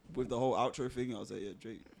when with the whole outro thing, I was like, yeah,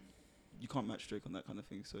 Drake, you can't match Drake on that kind of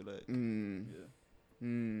thing. So like,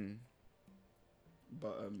 yeah.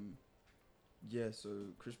 But yeah. So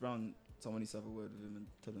Chris Brown, someone needs to have a word with him and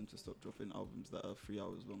tell him to stop dropping albums that are 3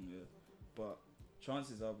 hours long. Yeah. But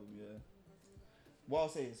Chance's album, yeah. What I'll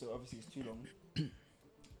say is, so obviously it's too long.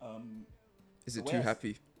 Is it too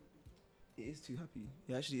happy? It is too happy.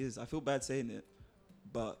 It actually is. I feel bad saying it,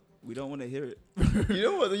 but we don't want to hear it. You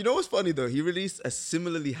know what? You know what's funny though? He released a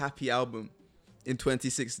similarly happy album in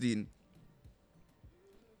 2016,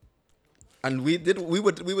 and we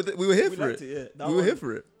were here for it. Yeah. We were here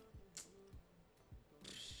for it.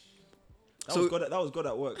 That was God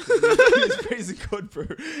at work. He was praising God, bro.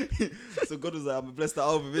 So God was like, I'm gonna bless the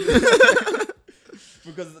album, innit?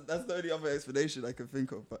 Because that's the only other explanation I can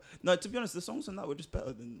think of. But no, to be honest, the songs on that were just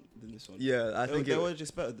better than this one. Yeah, I think they were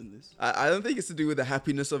just better than this. I don't think it's to do with the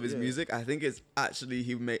happiness of his music. I think it's actually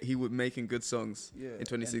he was making good songs in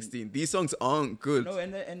 2016. These songs aren't good. No,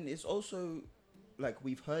 and it's also like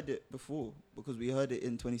we've heard it before because we heard it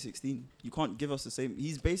in 2016. You can't give us the same.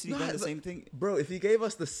 He's basically done the same thing, bro. If he gave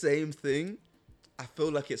us the same thing, I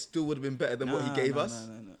feel like it still would have been better than what he gave us.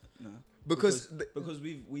 No. Because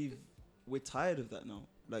we're tired of that now.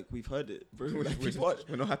 Like we've heard it, bro.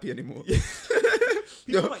 We're not happy anymore.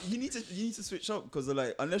 You need to switch up because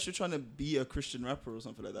like unless you're trying to be a Christian rapper or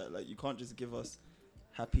something like that, like you can't just give us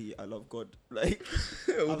happy I love God. Like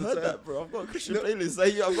I've heard that, bro. I've got a Christian playlist.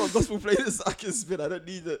 Like, I've got a gospel playlist I can spin. I don't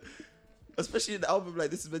need it. Especially in the album,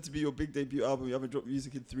 like this is meant to be your big debut album. You haven't dropped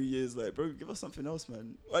music in 3 years. Like, bro, give us something else,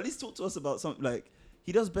 man. Or at least talk to us about something. Like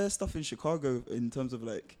he does bare stuff in Chicago in terms of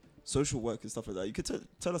like social work and stuff like that. You could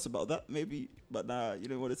tell us about that maybe, but nah, you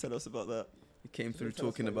don't want to tell us about that. He came through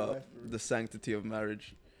talking about the sanctity of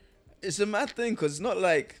marriage. It's a mad thing because it's not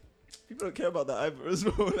like people don't care about that either as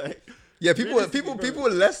well. Like, yeah, people are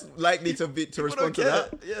less likely to respond to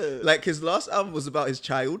that. Yeah, like his last album was about his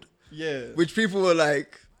child. Yeah, which people were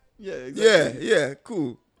like, yeah, exactly. yeah,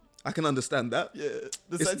 cool. I can understand that. Yeah,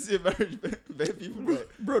 the sanctity of marriage. Bare people like,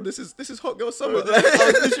 bro, this is Hot Girl Summer. Bro,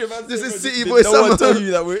 this is City Boy Summer. No one tell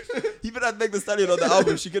you that way. Even had Meg Thee Stallion on the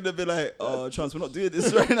album, she could have been like, "Oh, Chance, we're not doing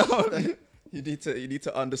this right now." Like, you need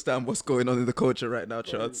to understand what's going on in the culture right now,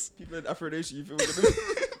 Chance. People in Afro Nation, you feel me?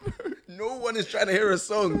 No one is trying to hear a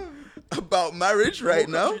song about marriage right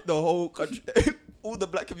now. The whole country. All the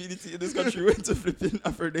black community in this country went to flipping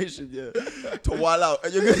Afro Nation, to wall out.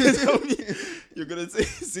 And you're gonna tell me, you're gonna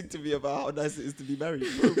sing to me about how nice it is to be married,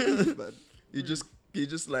 bro. Man. You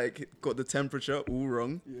just like got the temperature all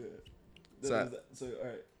wrong. Yeah. So all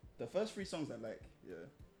right, the first 3 songs I like,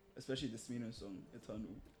 especially the Smino song,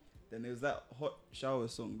 Eternal. Then there was that Hot Shower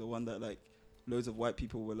song, the one that like loads of white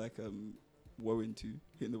people were like woeing to,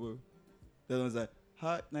 hitting the woe. The other one's like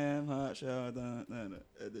hot damn hot shower, and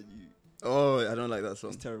then you. Oh, I don't like that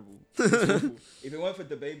song. It's terrible. It's awful. If it weren't for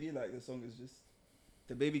the baby, like the song is just,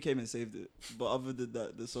 the baby came and saved it. But other than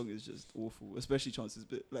that, the song is just awful. Especially Chance's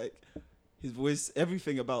bit, like his voice,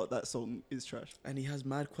 everything about that song is trash. And he has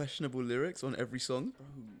mad questionable lyrics on every song. Bro.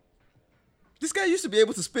 This guy used to be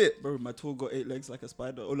able to spit. Bro, my tool got 8 legs like a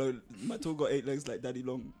spider. Oh no, my tool got 8 legs like Daddy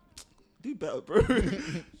Long. Do better, bro.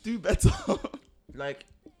 Do better. Like,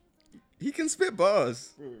 he can spit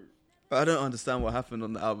bars. Bro. But I don't understand what happened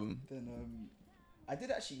on the album. Then I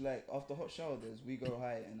did actually like after Hot Shower. There's We Go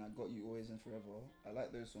High and I Got You Always and Forever. I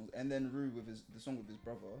like those songs. And then Rue with the song with his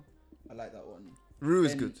brother. I like that one. Rue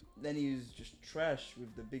is good. Then he was just trash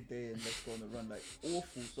with The Big Day and Let's Go on the Run. Like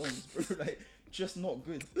awful songs, bro. Like just not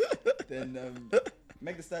good. Then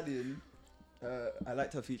Meg Thee Stallion. I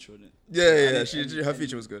liked her feature on it. Yeah. Her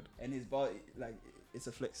feature was good. And his bar, like it's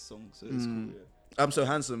a flex song, so it's cool. Yeah. I'm So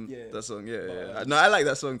Handsome, that song, no, I like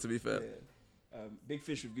that song, to be fair. Yeah. Big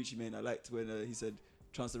Fish with Gucci Mane, I liked when he said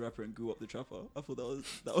Chance the Rapper and Goo Up the Trapper. I thought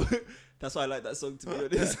that was that's why I like that song, to be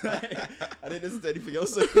honest. I didn't listen to anything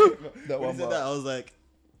else. That when he said that, I was like,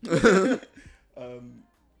 then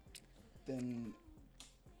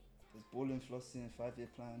there's Ballin' Flossing, 5-year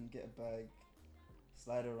plan, Get a Bag,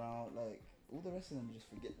 Slide Around, like all the rest of them just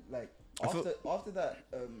forget. Like after that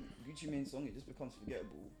Gucci Mane song, it just becomes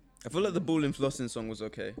forgettable. I feel like the Ballin' Flossing song was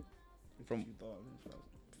okay, from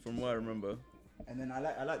what I remember. And then I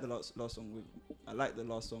like the last song I like the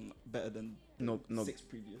last song better than the 6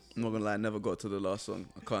 previous. I'm not gonna lie, I never got to the last song.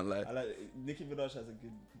 I can't lie. I like Nicki Minaj has a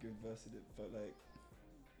good verse in it, but like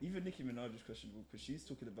even Nicki Minaj is questionable because she's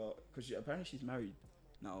talking about apparently she's married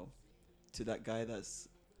now to that guy that's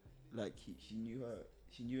like she knew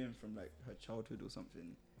him from like her childhood or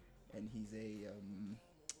something, and he's a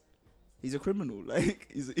He's a criminal. Like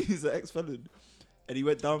he's an ex-felon, and he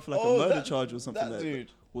went down for like a murder charge or something like that.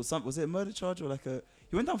 Was it a murder charge or like a?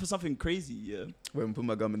 He went down for something crazy. Yeah. Wait, I'm putting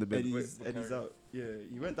my gum in the bin. And he's out. Yeah,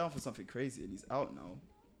 he went down for something crazy, and he's out now.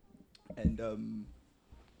 And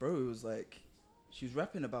bro, it was like she was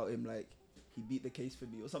rapping about him like he beat the case for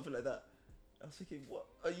me or something like that. I was thinking, what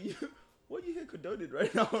are you here condoning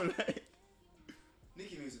right now? Like,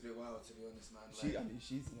 Nicki moves a bit wild, to be honest, man.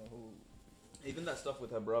 she's in a whole. Even that stuff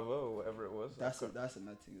with her brother or whatever it was. That's a mad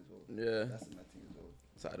thing as well. Yeah. That's a mad thing as well.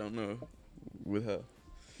 So I don't know with her.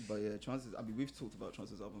 But yeah, Chance's. I mean, we've talked about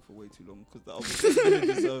Chance's album for way too long because the album doesn't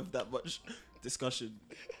really deserve that much discussion.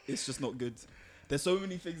 It's just not good. There's so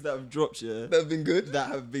many things that have dropped, yeah, That have been good. that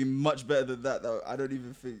have been much better than that. That I don't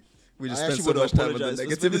even think. We just I spent actually so wanna much time on the apologise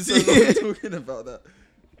for spending so long negativity. talking about that.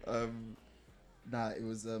 It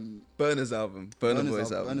was Burner's album. Burner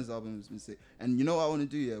Boy's album. Burner's album was mistake. And you know what I want to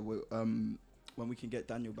do? Yeah, when we can get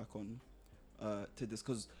Daniel back on to this,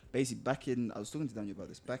 because basically I was talking to Daniel about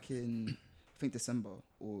this back in I think December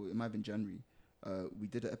or it might have been January. We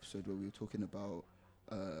did an episode where we were talking about.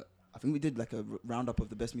 I think we did like a roundup of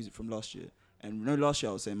the best music from last year. And you know, last year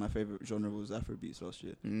I was saying my favorite genre was Afrobeats last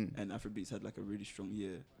year, and Afrobeats had like a really strong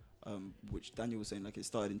year. Which Daniel was saying like it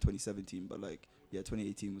started in 2017, but like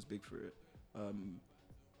 2018 was big for it.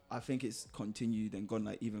 I think it's continued and gone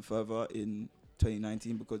like even further in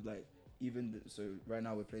 2019 because like so right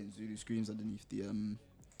now we're playing Zulu Screams underneath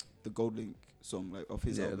the Gold Link song like of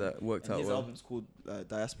his album. That worked And out his well. album's called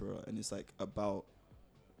Diaspora, and it's like about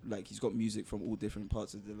like he's got music from all different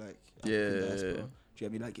parts of the like African diaspora. Do you know what I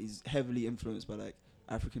mean? Like he's heavily influenced by like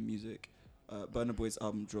African music. Burna Boy's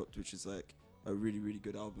album dropped, which is like a really really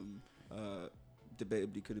good album.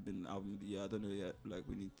 Debatably could have been an album of the year. I don't know yet. Like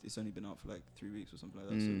it's only been out for like 3 weeks or something like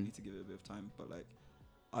that, so we need to give it a bit of time. But like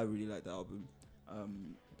I really like the album.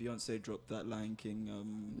 Beyonce dropped that Lion King.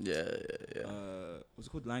 What's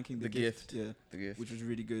it called? Lion King. The Gift. Yeah. The Gift. Which was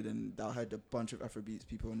really good, and that had a bunch of Afrobeats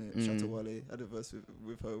people on it. Mm. Shatta Wale had a verse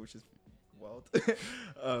with her, which is wild.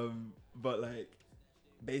 But like,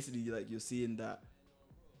 basically, like you're seeing that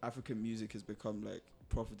African music has become like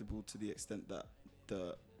profitable to the extent that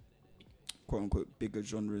the quote unquote bigger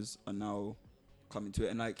genres are now coming to it,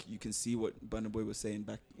 and like you can see what Burna Boy was saying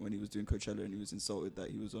back when he was doing Coachella, and he was insulted that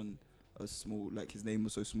he was on a small, like his name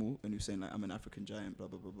was so small, and he was saying like I'm an African giant, blah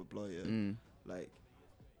blah blah blah blah. Yeah, like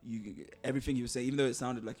everything he was saying, even though it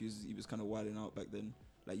sounded like he was kind of wilding out back then,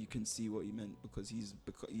 like you can see what he meant because he's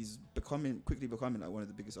quickly becoming like one of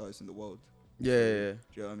the biggest artists in the world. Yeah. Do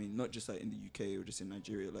you know what I mean? Not just like in the UK or just in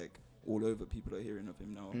Nigeria, like all over people are hearing of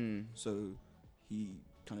him now. So he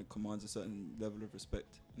kind of commands a certain level of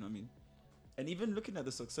respect. You know what I mean? And even looking at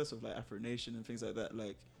the success of like Afro Nation and things like that,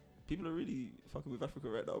 like people are really fucking with Africa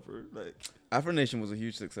right now, bro. Like Afro Nation was a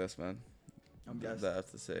huge success, man. I'm gassed. That I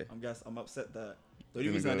have to say. I'm gassed. I'm upset that the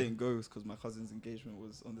only reason I didn't go is because my cousin's engagement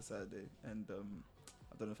was on the Saturday, and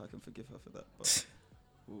I don't know if I can forgive her for that. But,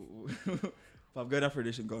 but I'm going Afro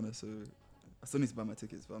Nation Ghana, so I still need to buy my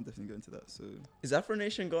tickets, but I'm definitely going to that. So Is Afro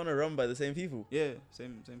Nation gonna run by the same people? yeah,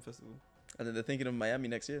 same festival. And then they're thinking of Miami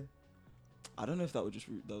next year. I don't know if that was just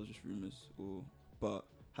rumors, but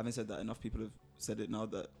having said that, enough people have said it now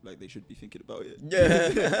that like they should be thinking about it. Yeah.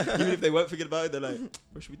 Even if they weren't thinking about it, they're like,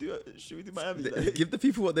 well, should we do Miami? Like, Give the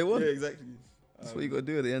people what they want. yeah, exactly. That's what you gotta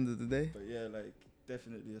do at the end of the day. But yeah, like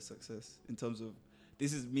definitely a success in terms of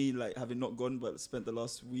this is me like having not gone but spent the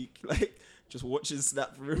last week like just watching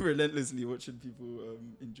Snap relentlessly, watching people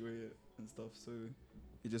enjoy it and stuff. So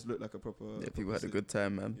it just looked like a proper. Yeah, people had a sit. good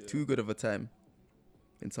time, man. Yeah. Too good of a time,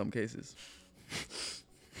 in some cases.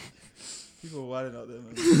 People were wilding out there,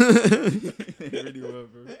 man. They really were,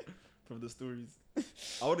 bro. From the stories,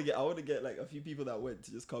 I want to get like a few people that went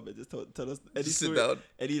to just come and just tell us any Just story, sit down.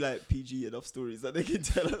 any like PG enough stories that they can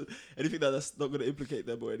tell us, anything that's not going to implicate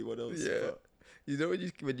them or anyone else. Yeah. But You know when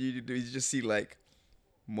you do, you just see like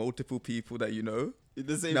multiple people that you know. in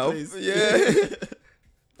the same Now, place. yeah.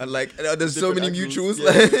 And like there's so many Different mutuals. angles,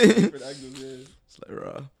 yeah, Like different angles, yeah. it's like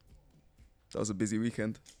rah. That was a busy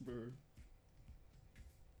weekend. Bro.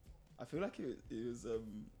 I feel like it was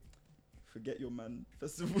Forget Your Man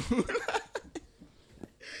festival.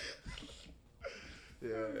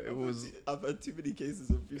 Yeah, it was. I've had too many cases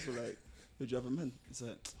of people like, "Did you have a man?" It's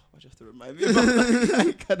like, why'd you have to remind me about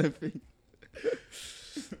that kind of thing?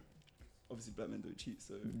 Obviously, black men don't cheat,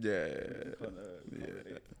 so Yeah. you can't Yeah.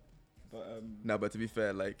 relate. But No, but to be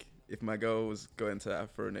fair, like if my girl was going to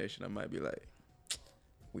Afro Nation, I might be like,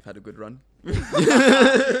 we've had a good run.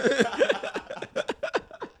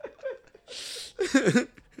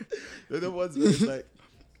 They're the ones where it's like,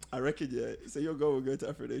 I reckon, yeah, say your girl will go to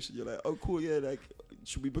Afro Nation, you're like, oh cool, yeah, like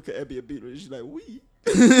should we book an Airbnb? And she's like, we,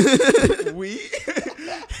 we,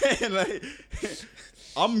 and like,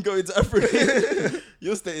 I'm going to Africa.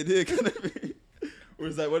 You're staying here, kind of thing. Or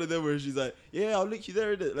it's like one of them where she's like, yeah, I'll link you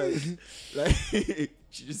there, innit? Like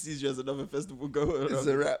she just sees you as another festival goer. It's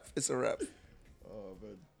a wrap. It's a wrap. Oh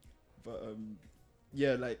man, but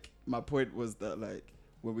yeah, like my point was that like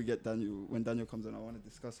when Daniel comes in, I want to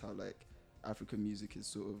discuss how like African music is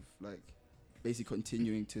sort of like basically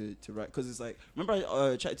continuing to write, because it's like, remember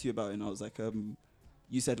I chatted to you about it and I was like,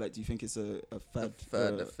 you said like, do you think it's a fad,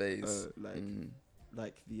 a phase,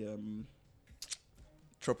 like the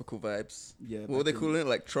tropical vibes? Yeah, what were they calling it?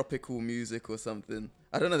 Like tropical music or something?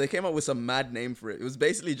 I don't know. They came up with some mad name for it. It was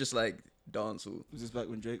basically just like dancehall. Was this back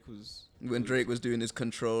when Drake was doing his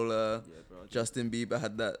Controller? Yeah, bro, Justin Bieber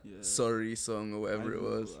had that Sorry song or whatever it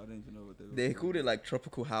was. I don't even know what they called it like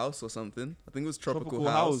tropical house or something. I think it was tropical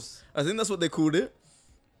house. I think that's what they called it.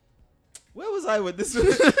 Where was I with this?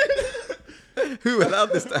 Who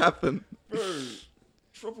allowed this to happen? Bro,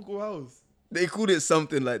 tropical house. They called it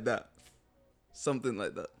something like that. Something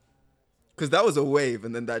like that. Because that was a wave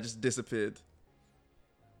and then that just disappeared.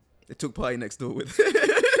 They took Party Next Door with it.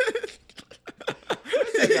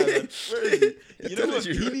 Where is he? You know what?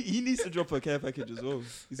 He needs to drop a care package as well.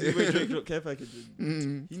 You see where Drake dropped care package?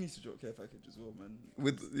 He needs to drop care package as well, man.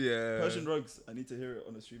 Persian Rugs. I need to hear it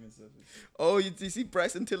on a streaming service. Oh, you see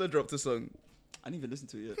Bryson Tiller dropped a song. I didn't even listen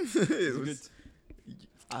to it yet. It was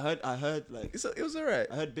good. I heard like it was alright.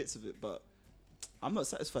 I heard bits of it, but I'm not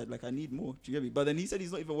satisfied. Like, I need more. Do you get me? But then he said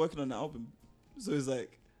he's not even working on the album. So it's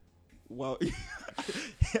like, wow.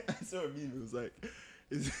 I saw a meme. It was like,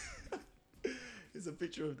 it's a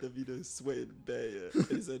picture of Davido sweating bare. Yeah.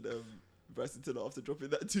 And it said, Bryson Tiller after dropping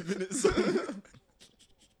that 2 minutes song.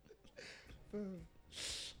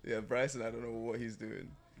 Yeah, Bryson, I don't know what he's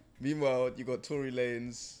doing. Meanwhile, you got Tory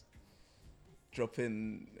Lanez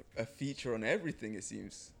dropping a feature on everything, it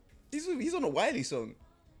seems. He's on a Wiley song.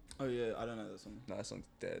 Oh yeah, I don't know that song. No, that song's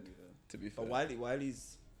dead. Yeah. To be fair, but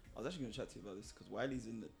Wiley's. I was actually gonna chat to you about this because Wiley's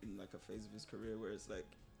in like a phase of his career where it's like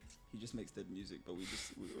he just makes dead music, but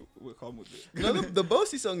we're calm with it. No, the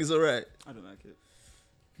Bossy song is alright. I don't like it.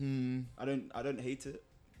 I don't hate it,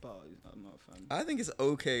 but I'm not a fan. I think it's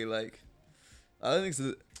okay. Like, I don't think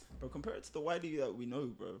it's. Bro, compare it to the Wiley that we know,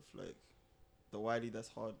 bro. Like the Wiley that's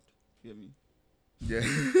hard. You get me? Yeah.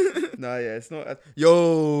 Nah, yeah, it's not.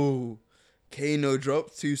 Yo. Kano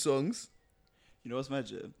dropped 2 songs. You know what's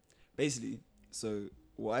magic? Basically, so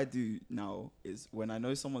what I do now is when I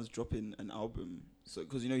know someone's dropping an album, so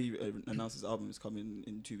because you know he announced his album is coming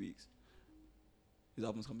in 2 weeks. His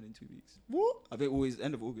album's coming in 2 weeks. What? I think always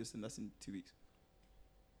end of August, and that's in 2 weeks.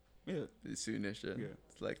 Yeah. It's soonish, yeah. Yeah.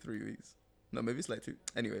 It's like 3 weeks. No, maybe it's like 2.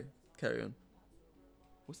 Anyway, carry on.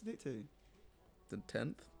 What's the date today? The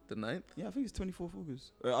 10th? The 9th? Yeah, I think it's 24th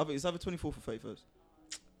August. I think it's either 24th or 31st.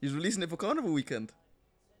 He's releasing it for Carnival weekend.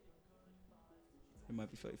 It might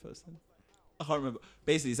be 31st then. I can't remember.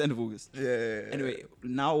 Basically, it's end of August. Yeah. Anyway,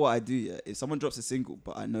 now what I do, if someone drops a single,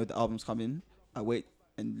 but I know the album's coming, I wait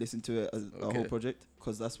and listen to it as a whole project,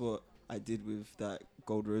 because that's what I did with that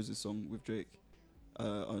Gold Roses song with Drake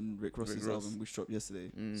on Rick Ross's album, which dropped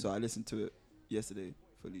yesterday. So I listened to it yesterday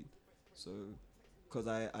fully. So, because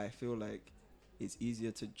I feel like it's easier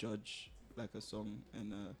to judge like a song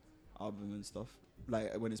and an album and stuff,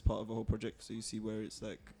 like when it's part of a whole project, so you see where it's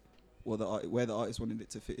like, where the artist wanted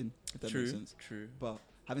it to fit in, if that makes sense. True. But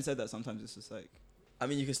having said that, sometimes it's just like, I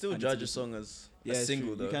mean, you can still judge a song as a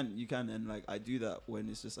single, though. You can, and like I do that when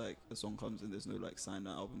it's just like a song comes and there's no like sign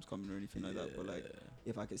that album's coming or anything like that. But like,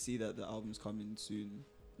 if I can see that the album's coming soon,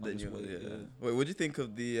 then you Wait, what do you think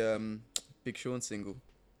of the Big Sean single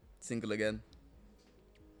again?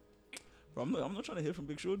 Bro, I'm not trying to hear from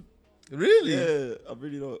Big Sean. Really? Yeah, I'm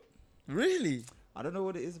really not. Really? I don't know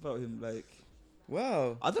what it is about him. Like,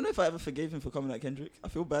 wow. I don't know if I ever forgave him for coming at Kendrick. I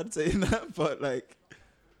feel bad saying that, but like,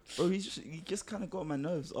 bro, he just kind of got on my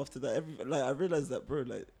nerves after that. I realized that, bro,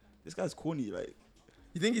 like, this guy's corny. Like,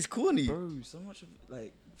 you think he's corny? Bro, so much of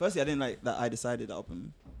like. Firstly, I didn't like that I Decided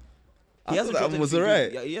album. He hasn't dropped anything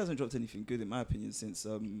good. Yeah, he hasn't dropped anything good in my opinion since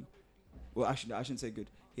well, actually, no, I shouldn't say good.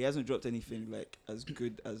 He hasn't dropped anything like as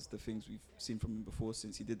good as the things we've seen from him before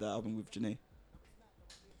since he did that album with Janae.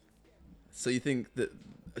 So you think that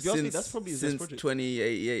that's probably his best project.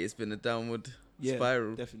 2088 it's been a downward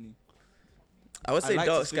spiral? Definitely. I would say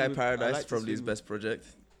Dark Sky Paradise is probably his best project.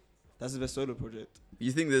 That's his best solo project.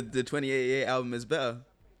 You think that the 2088 album is better?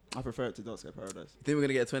 I prefer it to Dark Sky Paradise. You think we're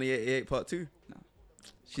gonna get 2088 Part 2? No.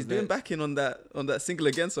 She's doing backing on that Single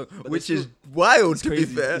Again song, which is wild to be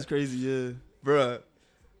fair. It's crazy, yeah. Bruh.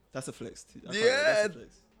 That's a flex too. Yeah.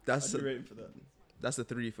 That's a flex. I'd be rating for that. That's a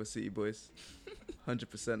 3 for City Boys.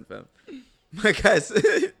 100%, fam. My guys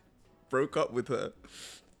broke up with her.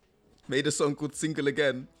 Made a song called Single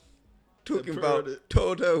Again. Talking about,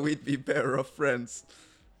 told her we'd be better off friends.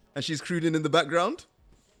 And she's crooning in the background.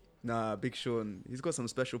 Nah, Big Sean, he's got some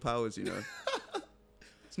special powers, you know.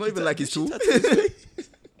 It's not even like he's tall.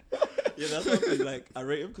 Yeah, that's what I'm like. I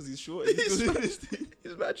rate him because he's short. And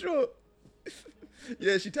He's mad short.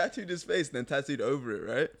 Yeah, she tattooed his face and then tattooed over it,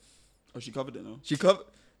 right? Oh, she covered it now? She covered...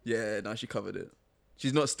 Yeah, no, she covered it.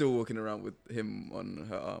 She's not still walking around with him on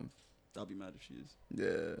her arm. I'll be mad if she is.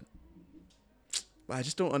 Yeah. But I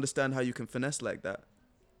just don't understand how you can finesse like that.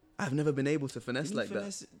 I've never been able to finesse like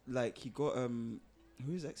that. Like, he got...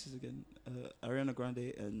 Who's exes again? Ariana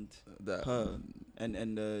Grande and That her and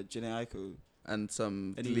Jhené Aiko. and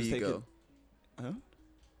some And he was Glee taking- girl. Huh?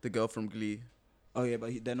 The girl from Glee. Oh yeah,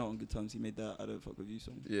 but they're not on good terms. He made that I Don't Fuck With You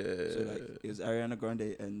song. Yeah. So like it was Ariana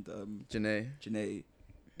Grande and Janae. Janae,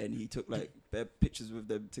 and he took like bare pictures with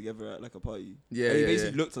them together at like a party. Yeah, and he yeah,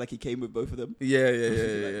 basically yeah. looked like he came with both of them. Yeah, yeah, I was yeah,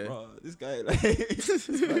 thinking, yeah, like, yeah. "Bruh, this guy like it's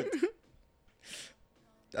mad."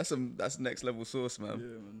 That's next level sauce, man. Yeah,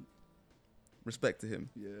 man. Respect to him.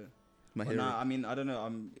 Yeah. My But hero. nah, I mean, I don't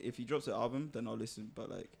know. If he drops an album, then I'll listen. But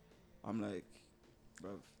like, I'm like,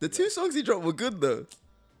 bruv, The two songs he dropped were good though.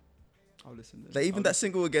 I'll listen. Then. Like even I'll that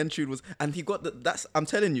Single Again tune was, and he got that's. I'm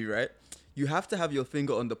telling you, right? You have to have your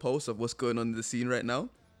finger on the pulse of what's going on in the scene right now.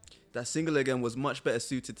 That Single Again was much better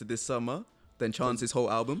suited to this summer than Chance's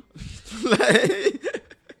whole album. like,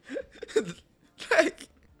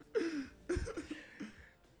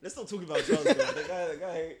 Let's not talk about Charles. The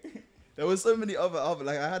guy. There was so many other albums.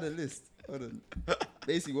 Like I had a list. Hold on.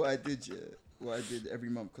 Basically, what I did every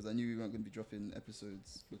month because I knew we weren't going to be dropping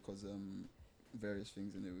episodes because various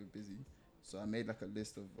things and we were busy. So I made like a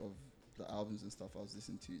list of the albums and stuff I was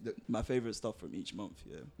listening to. My favorite stuff from each month.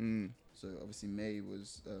 Yeah. So obviously May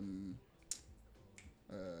was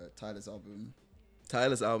Tyler's album.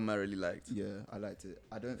 Tyler's album I really liked. Yeah, I liked it.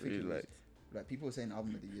 I don't think Really it was, liked. like people were saying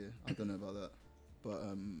album of the year. I don't know about that, but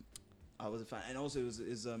I was a fan, and also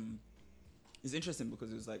it's interesting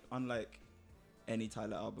because it was like unlike any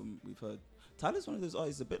Tyler album we've heard. Tyler's one of those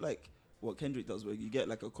artists a bit like what Kendrick does, where you get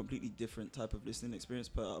like a completely different type of listening experience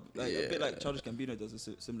per album. Like a bit like Childish Gambino does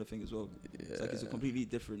a similar thing as well. Yeah. It's like it's a completely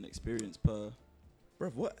different experience per.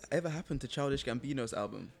 Bro, what ever happened to Childish Gambino's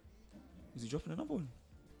album? Is he dropping another one?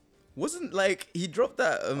 Wasn't like he dropped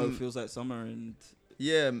that? It feels like summer and.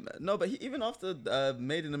 Yeah, no, but even after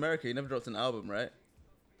Made in America, he never dropped an album, right?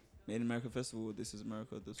 Made in America Festival, This Is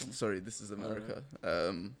America, the song. Sorry, This Is America.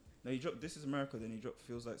 No, he dropped This Is America, then he dropped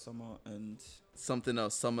Feels Like Summer and Something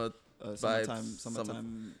else, Summer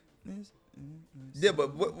Summertime. Yeah,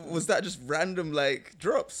 but what, was that just random like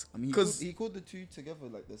drops? I mean, Because he called the two together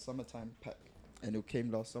like the summertime pack, and it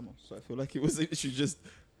came last summer. So I feel like it was literally just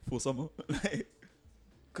for summer.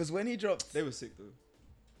 when he dropped They were sick though.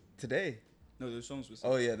 Today. No, those songs were sick.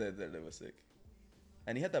 Oh yeah, they were sick.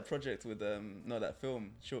 And he had that project with that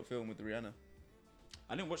short film with Rihanna.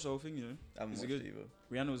 I didn't watch the whole thing, you know. I haven't Is watched it it good? either.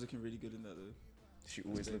 Rihanna was looking really good in that though. She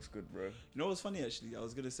always looks good, bro. You know what's funny actually? I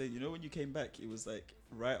was gonna say, you know when you came back, it was like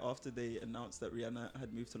right after they announced that Rihanna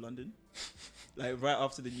had moved to London, like right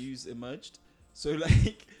after the news emerged. So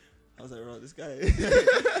like, I was like, right, this guy.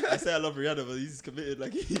 I say I love Rihanna, but he's committed.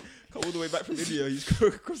 Like he come all the way back from India. He's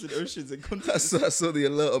crossing oceans and I continents. saw the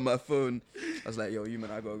alert on my phone. I was like, yo, you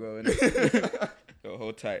man, I gotta go in. Yo,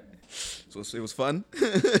 hold tight. So it was fun.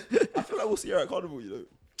 I feel like we'll see her at Carnival. You know,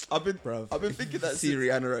 I've been thinking that. See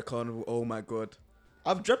Rihanna at Carnival. Oh my god.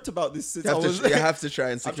 I've dreamt about this since You I have, was. you have to try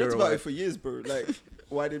and I've secure dreamt a about it wife. for years, bro. Like,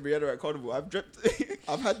 why did Rihanna at Carnival? I've dreamt.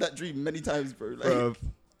 I've had that dream many times, bro. Like, Bruv.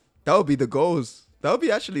 That would be the goals. That would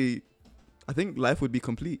be actually, I think life would be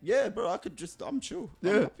complete. yeah, bro. I'm chill.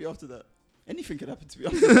 Yeah. I'm happy after that. Anything can happen to me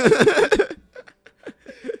after that.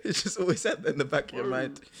 It's just always at in the back of your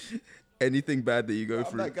mind. Anything bad that you go I'm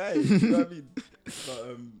through. that guy. You know what I mean?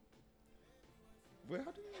 But where?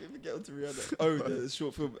 How did we even get onto Rihanna? Oh, the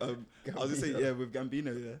short film. I was gonna say yeah, with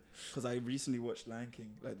Gambino, yeah, because I recently watched Lion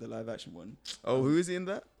King, like the live action one. Oh, who is he in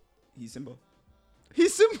that? He's Simba.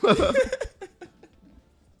 He's Simba.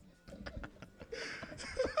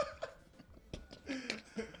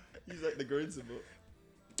 He's like the grown Simba.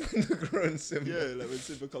 The grown Simba. Yeah, like when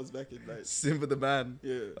Simba comes back in, like Simba the man.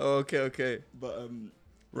 yeah. Oh, okay. But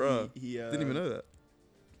Bruh, he didn't even know that.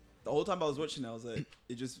 The whole time I was watching it, I was like,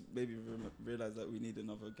 it just made me realize that we need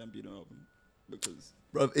another Gambino album because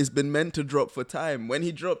Bruv, it's been meant to drop for time. When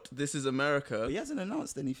he dropped This Is America, but he hasn't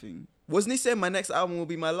announced anything. wasn't he saying my next album will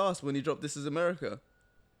be my last when he dropped This Is America?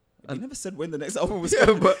 He never said when the next album was Yeah,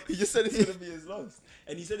 coming, but- he just said it's gonna be his last,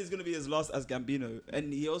 and he said it's gonna be his last as Gambino,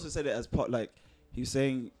 and he also said it as part like he was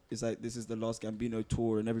saying it's like this is the last Gambino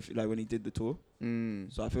tour and everything. Like when he did the tour,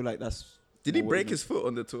 so I feel like that's. Did he more what break his foot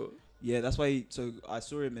on the tour? Yeah, that's why. So I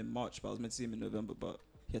saw him in March, but I was meant to see him in November, but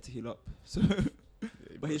he had to heal up. So,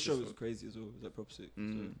 but his show was crazy as well. It was like proper sick. So,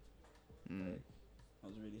 like, I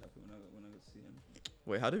was really happy when I got to see him.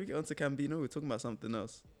 Wait, how did we get onto Gambino? We're talking about something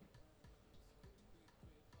else.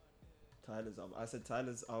 Tyler's album. I said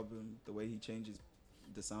Tyler's album, the way he changes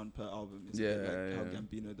the sound per album is Yeah, a bit like how yeah.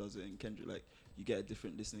 Gambino does it, and Kendrick, like you get a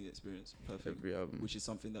different listening experience per thing, Every album. which is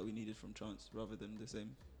something that we needed from Chance rather than the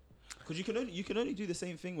same. Because you can only do the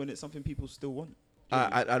same thing when it's something people still want.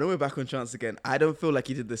 I know we're back on Chance again. I don't feel like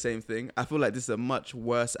he did the same thing. I feel like this is a much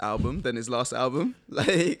worse album than his last album.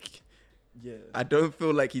 Like, Yeah, I don't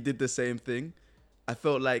feel like he did the same thing. I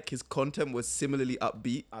felt like his content was similarly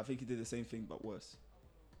upbeat. I think he did the same thing but worse.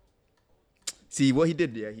 See, what he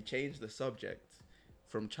did, yeah, he changed the subject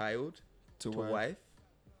from child to wife. wife,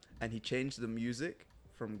 and he changed the music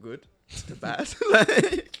from good to bad.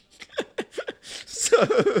 Like, so,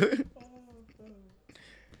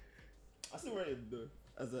 I still rate him though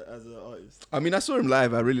as an artist. I mean, I saw him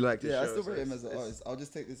live. I really liked his Yeah, I show, still so rate him as it's- an artist. I'll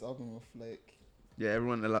just take this album off, like. Yeah,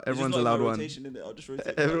 everyone's It's just not allowed my one. rotation, innit? I'll just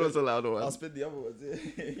rotate. Everyone's allowed I'll one. spin the other ones.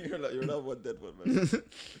 you're another one dead one, man.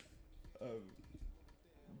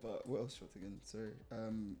 But what else shot again? Sorry.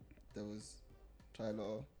 There was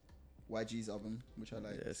Tyler, YG's album, which I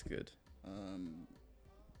like. Yeah, it's good.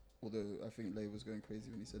 Although I think Lay was going crazy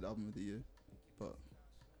when he said album of the year. But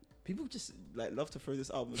People just like love to throw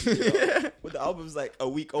this album when the album's like a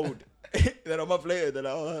week old. Then a month later, they're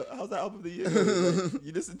like, "Oh, how's that album of the year?" Like,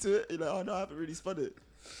 you listen to it, you're like, "Oh no, I haven't really spun it."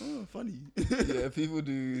 Oh, funny. Yeah, people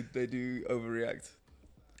do overreact.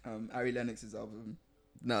 Ari Lennox's album.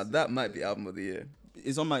 Now that might be album of the year.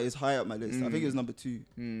 It's high up my list. I think it was number 2.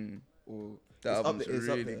 Or That it's album's up there, it's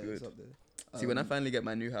really up there, good. It's up there. See, when I finally get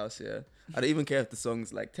my new house here, I don't even care if the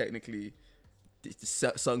song's like technically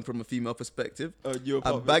sung from a female perspective.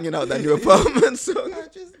 I'm banging out that new apartment song. I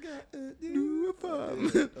just got a new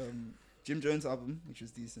apartment. Jim Jones' album, which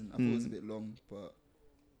was decent. I thought it was a bit long, but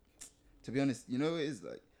to be honest, you know what it is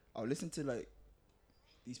like. I'll listen to like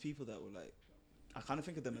these people that were like, I kind of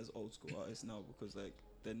think of them as old school artists now because like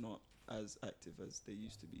they're not as active as they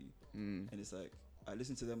used to be, and it's like I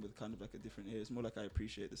listen to them with kind of like a different ear. It's more like I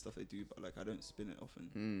appreciate the stuff they do, but like I don't spin it often.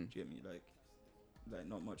 Do you get me? Like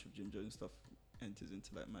not much of Jim Jones stuff enters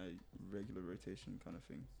into like my regular rotation kind of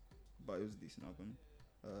thing, but it was a decent album.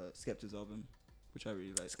 Skepta's album, which I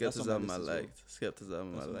really liked. Skepta's album I list as well. liked. Skepta's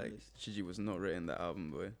album That's I on my liked. list. Chiji was not rating that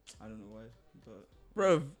album, boy. I don't know why, but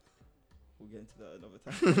Bro, we'll get into that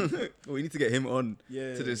another time. we need to get him on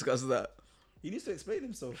Yeah, to discuss that. he needs to explain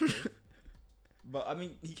himself. Bro. But I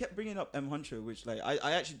mean, he kept bringing up M Huncho, which like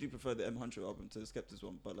I actually do prefer the M Huncho album to the Skepta's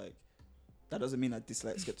one, but like that doesn't mean I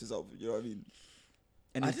dislike Skepta's album. You know what I mean?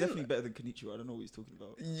 And I it's didn't definitely better than Konnichiwa. I don't know what he's talking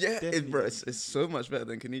about. Yeah, Definitely bro, better it's so much better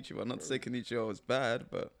than Konnichiwa. Not to say Konnichiwa was bad,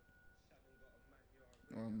 but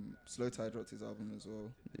Slow Tide dropped his album as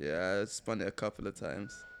well. yeah, I spun it a couple of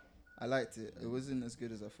times. I liked it. It wasn't as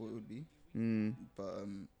good as I thought it would be, but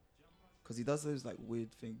Because he does those like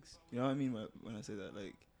weird things. You know what I mean when I say that?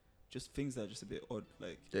 Like just things that are just a bit odd.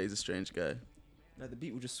 Like Yeah, he's a strange guy. the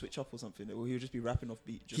beat will just switch up or something, or he'll just be rapping off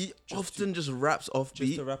beat. He often just raps off just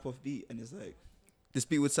beat. to rap off beat, and it's like This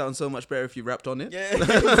beat would sound so much better if you rapped on it. yeah,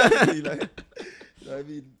 exactly. Like, you know what I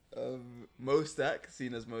mean, Mostack,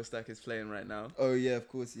 seen as Mostack is playing right now. oh yeah, of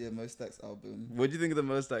course, yeah, Mostack's album. What do you think of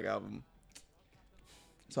the Mostack album?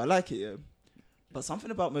 so I like it, yeah. But something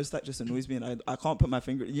about Mostack just annoys me, and I can't put my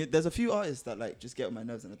finger. There's a few artists that like just get on my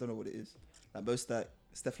nerves, and I don't know what it is. Like Mostack,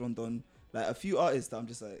 Stefflon Don, like a few artists that I'm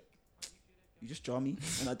just like, you just jar me,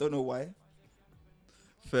 and I don't know why.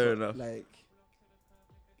 Fair enough. Like,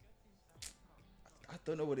 I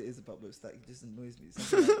don't know what it is about Mostack. It just annoys me.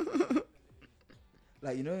 Something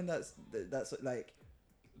like you know, and that's like,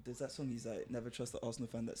 there's that song. He's like, never trust the Arsenal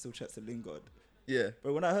fan that still chats to Lingard. Yeah.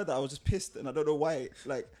 But when I heard that, I was just pissed, and I don't know why.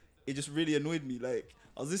 Like, it just really annoyed me. Like,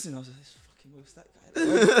 I was listening, I was like, this fucking Mostack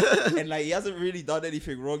guy. Like, and like, he hasn't really done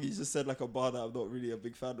anything wrong. He's just said like a bar that I'm not really a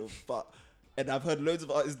big fan of. But and I've heard loads of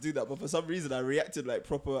artists do that. But for some reason, I reacted like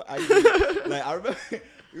proper angry. Like I remember,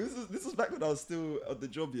 this was back when I was still at the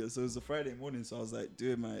job here. So it was a Friday morning. So I was like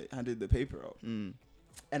handed the paper out, and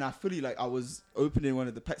I fully like I was opening one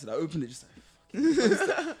of the packs, and I opened it just like.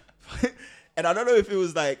 Fucking Mostack. And I don't know if it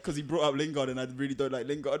was like because he brought up Lingard and I really don't like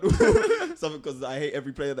Lingard or something because I hate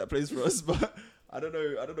every player that plays for us. But I don't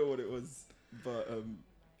know what it was. But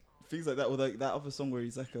things like that, or like that other song where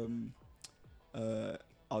he's like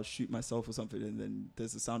I'll shoot myself or something, and then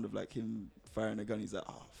there's the sound of like him firing a gun. He's like,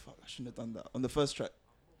 oh fuck, I shouldn't have done that. On the first track,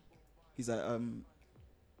 he's like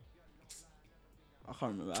I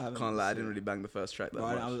can't remember. I Can't lie, I didn't really bang the first track that No,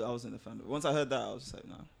 much. I wasn't a fan. Once I heard that, I was just like,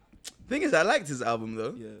 nah. Thing is, I liked his album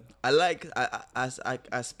though. Yeah.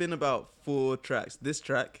 I spin about 4 tracks. This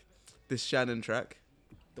track, this Shannon track.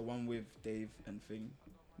 The one with Dave and Thing.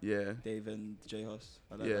 Yeah. Dave and J Hus.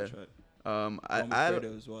 I like Yeah. that track. I The one with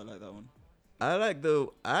Fredo as well. I like that one.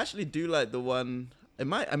 I actually do like the one. It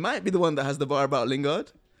might be the one that has the bar about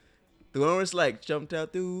Lingard. The one where it's like jumped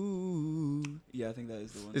out the. Yeah, I think that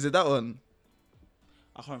is the one. Is it that one?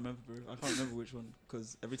 I can't remember, bro. I can't remember which one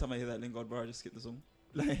because every time I hear that Lingard bar, I just skip the song.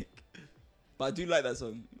 Like, but I do like that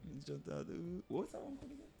song. Jumped out the. What's that one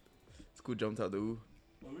called again? It's called Jumped Out the Ooh.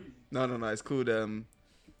 Oh really? No. It's called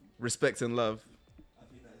Respect and Love. I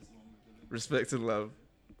think that is the one with the. Respect and Love.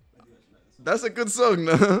 I do actually like the song. That's a good song,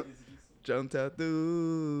 no? It is a good song. Jumped out the I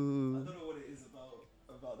Ooh. don't know what it is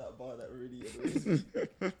about that bar that really annoys me.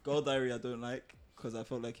 Gold Diary I don't like because I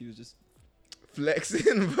felt like he was just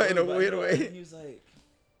Flexing, but in a No, weird I know, way. and he was like,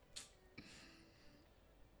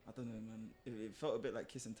 I don't know, man. It felt a bit like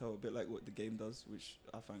Kiss and Tell, a bit like what the game does, which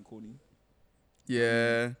I find corny.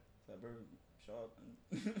 Yeah. It's like, bro, shut up.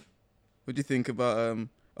 And What do you think about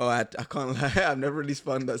I can't lie, I've never really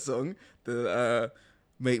spun that song. The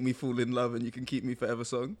Make Me Fall in Love and You Can Keep Me Forever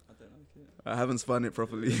song. I don't like it. I haven't spun it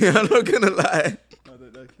properly. I'm not gonna lie. I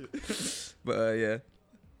don't like it. But yeah.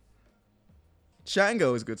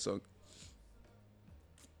 Shango is a good song.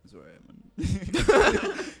 It's alright, man.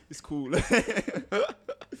 It's cool.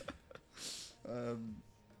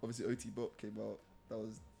 Obviously OT Bop came out. That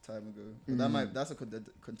was time ago. But that's a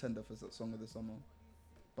contender for song of the summer.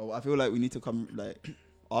 But I feel like we need to come, like,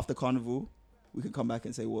 after Carnival, we can come back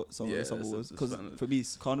and say what song of the summer was. Because for me,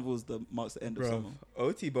 Carnival marks the end of summer.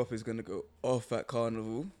 OT Bop is gonna go off at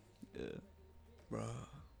Carnival. Yeah. Bro. You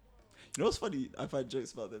know what's funny? I find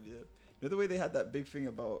jokes about them, yeah. You know the way they had that big thing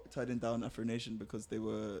about turning down Afro Nation because they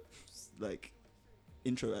were like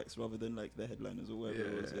intro acts rather than like the headliners or whatever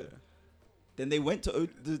it was. Yeah. Then they went to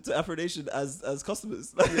Afro Nation as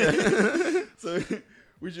customers. So,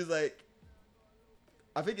 which is like,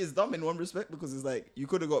 I think it's dumb in one respect because it's like you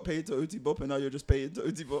could have got paid to OT Bop and now you're just paying to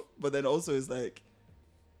OT Bop. But then also it's like,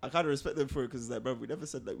 I kind of respect them for it because it's like, bro, we never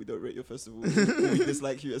said like we don't rate your festival. We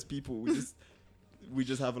dislike you as people. We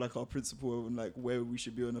just have like our principle and like where we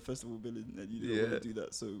should be on a festival billing, and you didn't want to do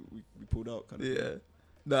that, so we pulled out. Kind of thing.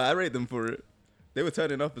 No, I rate them for it. They were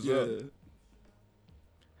turning up as well.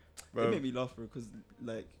 Bro. It made me laugh, bro, because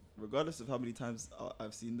like regardless of how many times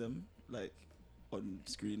I've seen them like on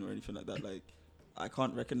screen or anything like that, like I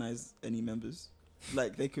can't recognize any members.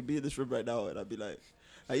 Like they could be in this room right now, and I'd be like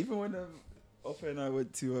even when Offa and I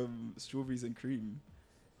went to Strawberries and Cream.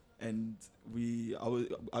 And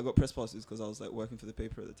I got press passes because I was like working for the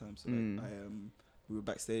paper at the time. So like we were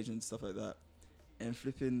backstage and stuff like that. And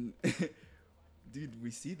flipping, dude,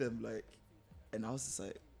 we see them like, and I was just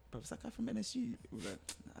like, bro, it's that guy from NSG. We were like,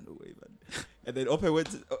 nah, no way, man. And then Offa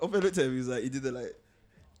looked at him. He was like, he did it like,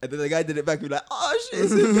 and then the guy did it back. We were like, oh shit,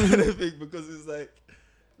 it's this kind of thing because it's like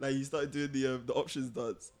he started doing the options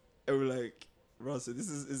dance, and we're like. Bro, so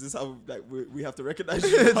is this how like we have to recognize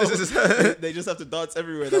you? They just have to dance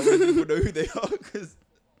everywhere. That way people know who they are. Cause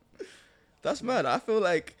that's mad. I feel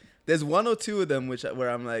like there's one or two of them where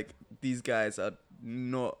I'm like, these guys are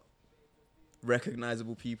not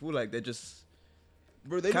recognizable people. Like they're just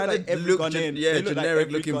they kind of look like generic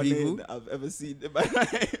looking people I've ever seen in my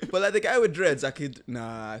life. But like the guy with dreads, I couldn't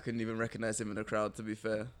even recognize him in the crowd. To be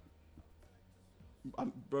fair.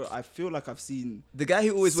 Bro, I feel like I've seen the guy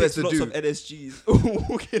who always wears the lots do. of NSGs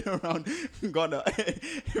walking around Ghana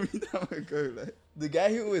every time I go. Like the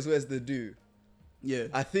guy who always wears the do. Yeah,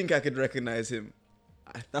 I think I could recognize him.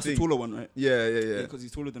 That's the taller one, right? Yeah. Because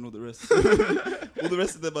he's taller than all the rest. All the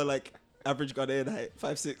rest of them are like average Ghanaian height,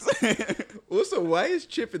 5'6". Also, why is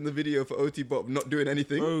Chip in the video for OT Bop not doing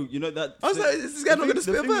anything? Bro, you know that. I was like, is this guy not gonna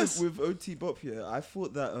spit a verse? With OT Bop here, I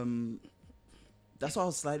thought that that's why I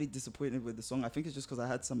was slightly disappointed with the song. I think it's just because I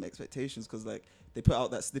had some expectations because like they put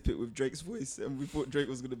out that snippet with Drake's voice and we thought Drake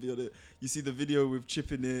was gonna be on it. You see the video with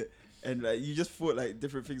Chip in it and like you just thought like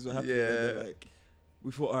different things were happening. Yeah. And then, like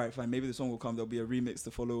we thought, all right, fine, maybe the song will come. There'll be a remix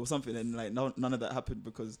to follow or something. And like none of that happened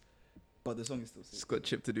but the song is still sick. It's got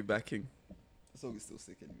Chip to do backing. The song is still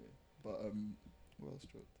sick anyway. But what else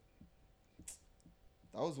dropped?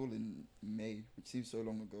 That was all in May, which seems so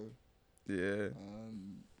long ago. Yeah.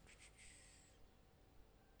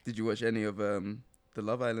 Did you watch any of the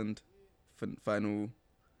Love Island final?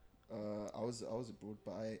 I was abroad,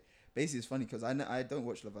 but basically it's funny because I don't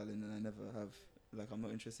watch Love Island and I never have. Like I'm not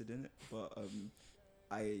interested in it, but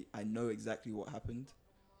I know exactly what happened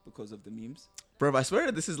because of the memes. Bro, I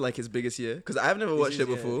swear this is like his biggest year because I've never watched it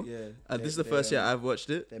before. Yeah. And this is the first year I've watched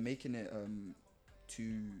it. They're making it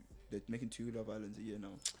They're making 2 Love Islands a year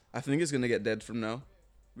now. I think it's gonna get dead from now.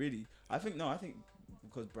 Really? I think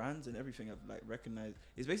because brands and everything have like recognized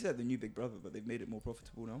it's basically like the new Big Brother, but they've made it more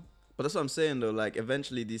profitable now. But that's what I'm saying though. Like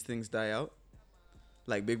eventually these things die out.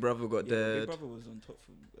 Like Big Brother got dead. Big Brother was on top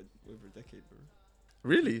for over a decade, bro.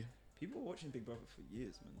 Really? People were watching Big Brother for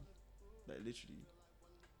years, man. Like literally.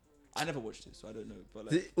 I never watched it, so I don't know. But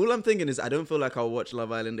like, All I'm thinking is I don't feel like I'll watch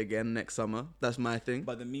Love Island again next summer. That's my thing.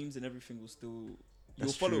 but the memes and everything will still. You'll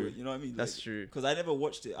That's follow true. it. You know what I mean? That's true. Because I never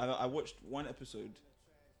watched it. I watched one episode,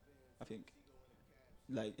 I think,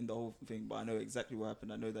 like in the whole thing. But I know exactly what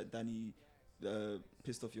happened. I know that Danny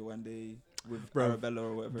pissed off Yewande with Bruv. Arabella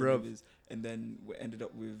or whatever her Bruv. name is, and then we ended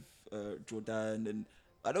up with Jordan. And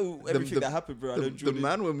I know everything that happened, bro. I know The Jordan.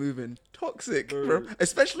 man were moving toxic, Bro. bro.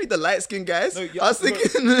 Especially the light skinned guys. No, I was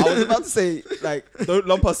thinking. I was about to say, like, don't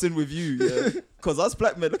lump us in with you, yeah. Because us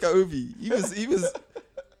black men, look at Ovi. He was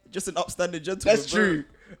just an upstanding gentleman. That's bro. true.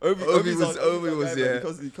 Ovi was, yeah.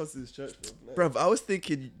 Because he cost his church, bro. Like, Bruv, I was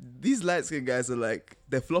thinking these light skinned guys are like,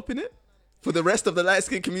 they're flopping it for the rest of the light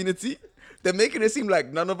skinned community. They're making it seem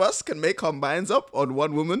like none of us can make our minds up on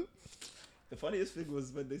one woman. the funniest thing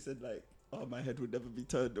was when they said, like, oh, my head would never be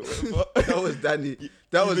turned or whatever. That was Danny.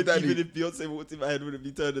 That was Danny. Even if Beyonce walked in, my head wouldn't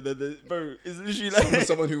be turned. And then, bro, it's literally like...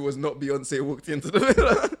 Someone who was not Beyonce walked into the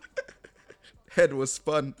villa. Head was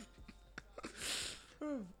spun.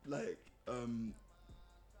 like,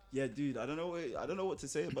 yeah, dude, I don't know what to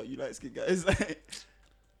say about you light skin guys. Like,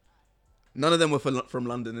 None of them were from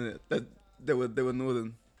London, innit? They were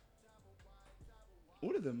northern.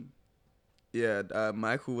 all of them. Yeah,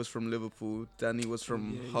 Michael was from Liverpool. Danny was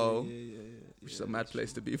from Hull, which is a mad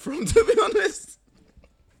place to be from, to be honest.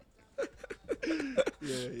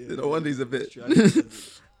 No wonder he's a bit.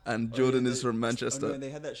 And Jordan is from Manchester. And they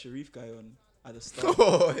had that Sharif guy on at the start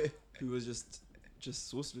Oh, who was just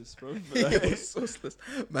sauceless, bro. he was sauceless.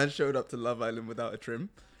 Man showed up to Love Island without a trim.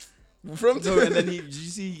 From No, and then did you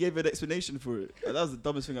see he gave an explanation for it? And that was the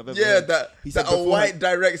dumbest thing I've ever yeah, heard. that He said a white beforehand-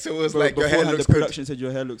 director was Bro, like, your hair beforehand looks the good. production said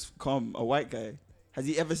your hair looks calm. A white guy. Has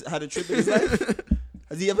he ever had a trim in his life?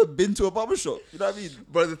 Has he ever been to a barber shop? You know what I mean?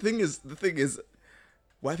 But the thing is,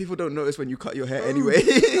 white people don't notice when you cut your hair Bro, anyway.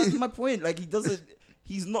 That's my point. Like he doesn't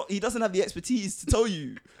have the expertise to tell you.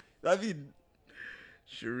 You know what I mean?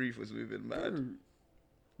 Sharif was moving mad Bro.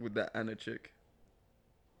 with that Anna chick.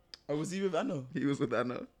 Oh, was he with Anna? He was with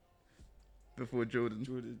Anna before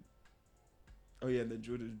Jordan. Oh yeah, and then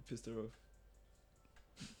Jordan pissed her off.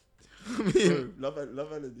 I mean, Bro,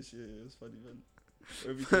 Love Island this year, it was funny,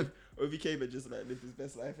 man. Ovi came and just like lived his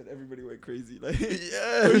best life, and everybody went crazy. Like,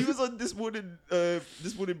 yeah. bro, he was on this morning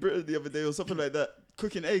Britain the other day or something like that,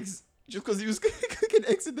 cooking eggs just because he was cooking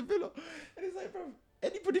eggs in the villa. And it's like, bro,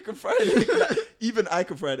 anybody can fry an egg. Like, even I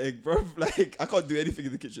can fry an egg, bro. Like, I can't do anything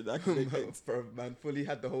in the kitchen. I can make eggs. Bro, man, fully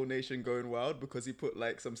had the whole nation going wild because he put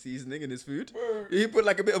like some seasoning in his food. Bro. He put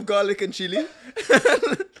like a bit of garlic and chili.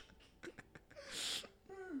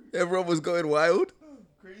 Everyone was going wild.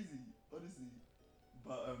 Crazy, honestly.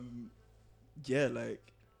 But yeah,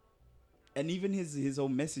 like, and even his whole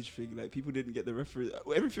message thing, like, people didn't get the reference.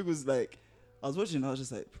 Everything was like, I was watching, I was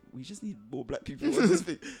just like, we just need more black people on this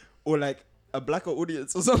thing, or like a blacker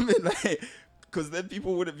audience or something, like, because then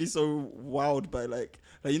people wouldn't be so wowed by like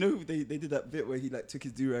you know they did that bit where he like took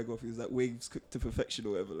his do-rag off. He was like waves cooked to perfection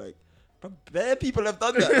or whatever. Like, bro, bare people have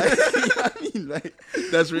done that. Like, you know what I mean,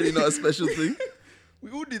 like, That's really not a special thing.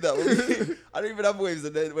 we all did that. I don't even have waves,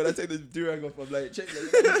 and then when I take the do-rag off, I'm like, check.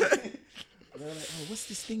 Like, and they're like, oh, what's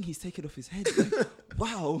this thing he's taking off his head? Like,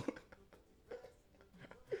 wow.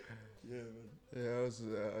 Yeah, man. Yeah,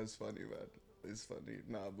 it was funny, man. It's funny.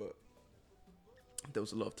 Nah, but there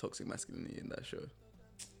was a lot of toxic masculinity in that show.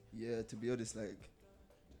 Yeah, to be honest, like,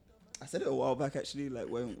 I said it a while back actually. Like,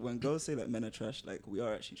 when girls say like men are trash, like, we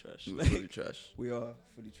are actually trash. It was Like, really trash. we are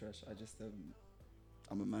fully trash. I just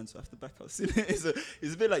I'm a man, so I have to back us.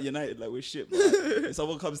 It's a bit like United, like, we're shit. But if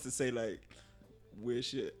someone comes to say like we're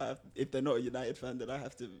shit, if they're not a United fan, then I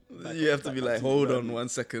have to. You have to be like, hold on 1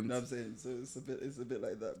 second. You know what I'm saying? So it's a bit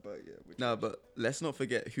like that, but yeah. we're No, trash. but let's not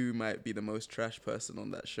forget who might be the most trash person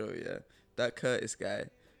on that show, yeah? That Curtis guy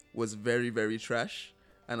was very, very trash.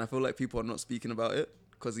 And I feel like people are not speaking about it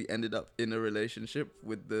because he ended up in a relationship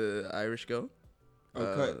with the Irish girl.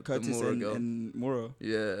 Oh, Curtis the Mora girl. and Mora.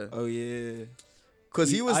 Yeah. Oh yeah. Because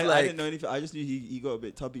he was I like... didn't know anything. I just knew he got a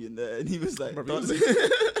bit tubby in there, and he was like Probably dancing.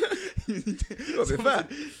 He got a bit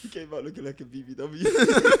fat. He came out looking like a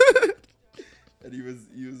BBW. And he was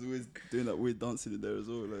always doing that weird dancing in there as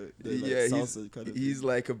well, like Yeah, salsa kind of he's thing.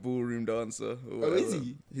 like a ballroom dancer. Or Oh, is whatever.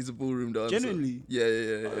 he? He's a ballroom dancer. Genuinely? Yeah.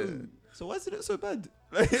 Oh, so why is it so bad?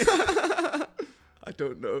 I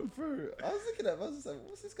don't know. Bro, I was looking at him, I was just like,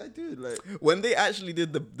 what's this guy doing? Like, When they actually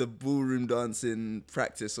did the ballroom dance in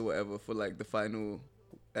practice or whatever for like the final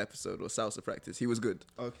episode or salsa practice, he was good.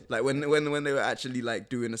 okay. Like when they were actually like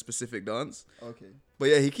doing a specific dance. Okay. But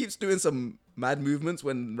yeah, he keeps doing some mad movements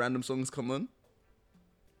when random songs come on.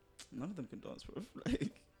 None of them can dance, bro.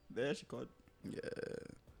 Like, they actually can't. Yeah.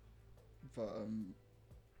 But,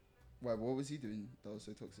 why, what was he doing that was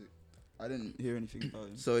so toxic? I didn't hear anything about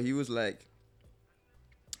him. So he was like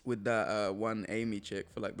with that one Amy chick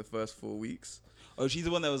for like the first 4 weeks. Oh, she's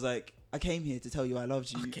the one that was like, I came here to tell you I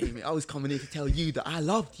loved you. I was coming here to tell you that I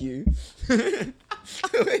loved you.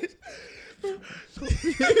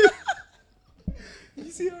 You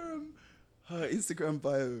see her Instagram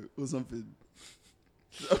bio or something?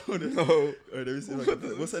 Oh, No. Oh, let me see if I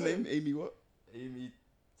can. What's her name? Amy what? Amy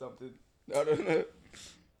something. I don't know.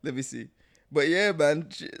 Let me see. But yeah, man,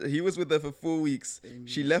 he was with her for 4 weeks. Amy.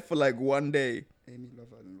 She left for like 1 day. Amy Love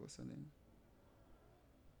Island. What's her name?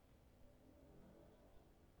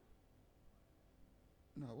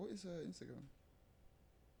 No, what is her Instagram?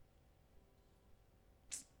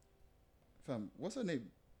 Fam, what's her name?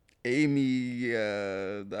 Amy,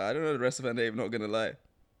 I don't know the rest of her name, not gonna lie.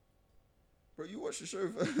 Bro, you watch the show,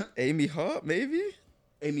 fam. Amy Hart, maybe?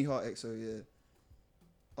 Amy Hart XO, yeah.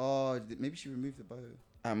 Oh, maybe she removed the bio.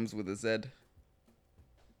 Ams with a Z.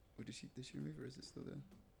 Or did she remove it, or is it still there?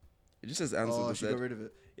 It just says Ams Oh, with she a got Z. rid of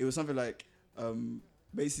it. It was something like,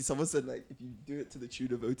 basically someone said like, if you do it to the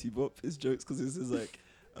tune of OT Bop, it's jokes because it says like,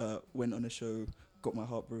 went on a show, got my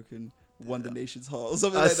heart broken, won the nation's heart or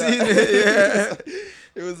something I like that. seen it, yeah.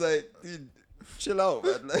 It was like, dude, chill out,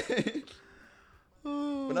 man. Like,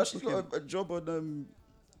 but now she's got a job on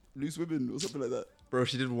Loose Women or something like that. Bro,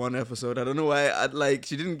 she did 1 episode. I don't know why.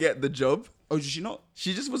 She didn't get the job. Oh, did she not?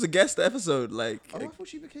 She just was a guest episode. Like, Oh, I thought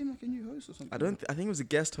she became like a new host or something. I think it was a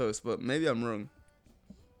guest host, but maybe I'm wrong.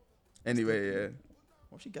 Anyway, yeah.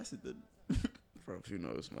 Why she gassed it then? Bro, who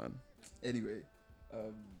knows, man. Anyway,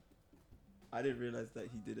 I didn't realize that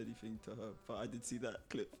he did anything to her, but I did see that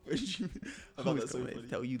clip where she. I thought that's so funny.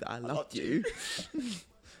 Tell you that I loved loved you.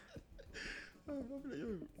 Oh, I'm like, yo,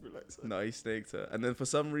 relax. No, he snaked her. And then for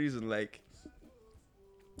some reason, like,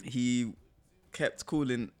 he kept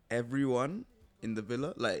calling everyone in the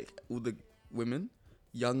villa, like, all the women,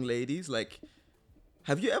 young ladies. Like,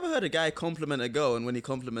 have you ever heard a guy compliment a girl, and when he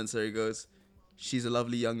compliments her, he goes, she's a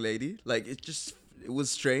lovely young lady? Like, it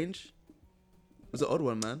was strange. It was an odd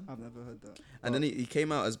one, man. I've never heard that. And then he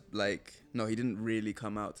came out as, like, no, he didn't really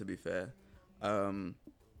come out, to be fair.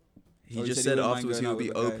 He he just said he said wouldn't mind afterwards he going would be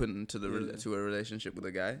out with a guy. open to to a relationship with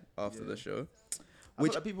a guy after Yeah. the show. I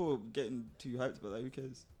Which feel like people were getting too hyped about that. Who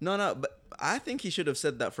cares? no, but I think he should have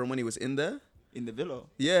said that from when he was in there. In the villa.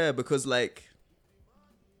 Yeah, because like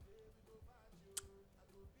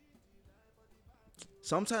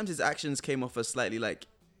sometimes his actions came off as slightly like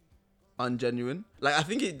ungenuine. Like I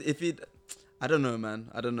think I don't know, man.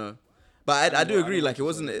 I don't know, but I do agree. Like it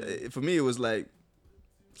wasn't for me. It was like,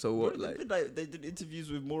 so what? Bro, they did interviews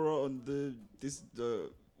with Mora on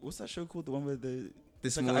what's that show called? The one where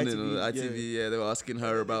this like an morning on ITV, ITV, yeah, they were asking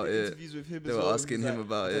her about they did it. Interviews with him They as were well, asking and he's him like,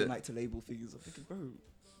 about I don't it. like to label things. I'm thinking,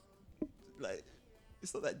 bro, like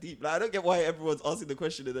it's not that deep. Like I don't get why everyone's asking the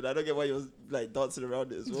question, and then I don't get why you're like dancing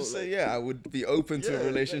around it as well. Just like, say yeah, I would be open to Yeah, a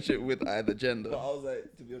relationship with either gender. But I was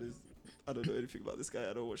like, to be honest, I don't know anything about this guy.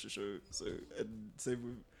 I don't watch the show, so and same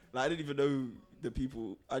with like I didn't even know the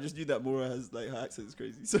people. I just knew that Mora has like her accent is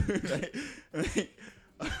crazy. So like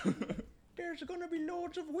There's gonna be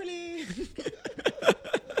loads of Willy.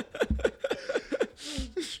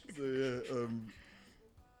 so yeah.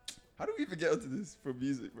 How do we even get onto this from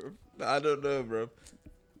music, bro? I don't know, bro.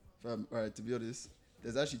 Alright, to be honest,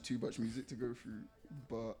 there's actually too much music to go through,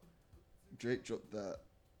 but Drake dropped that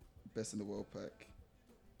Best in the World pack,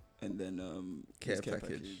 and then Care his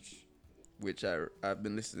Package. Which I've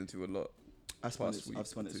been listening to a lot. I've spun it too.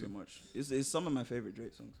 so much. It's some of my favorite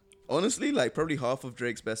Drake songs. Honestly, like probably half of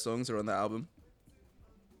Drake's best songs are on that album.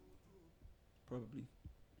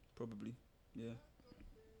 Probably, yeah.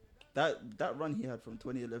 That run he had from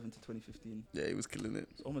 2011 to 2015, Yeah, he was killing it.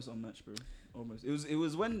 it's almost unmatched, bro. Almost. It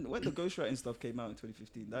was when the ghostwriting stuff came out in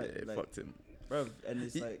 2015. Yeah, That it like, fucked him. bro, and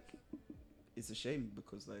it's He- like, it's a shame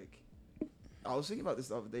because like, I was thinking about this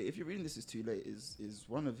the other day. If you're reading This Is Too Late is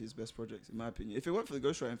one of his best projects in my opinion. If it weren't for the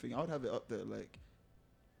ghostwriting thing, I would have it up there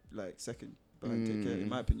like second behind Take Care in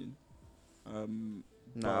my opinion.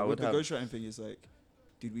 Nah, I with would the have. ghostwriting thing is like,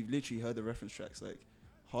 dude, we've literally heard the reference tracks. Like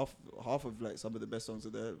half of like some of the best songs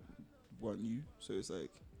are there weren't new. So it's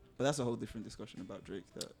like, but that's a whole different discussion about Drake.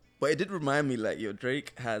 That But it did remind me, like,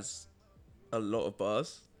 Drake has a lot of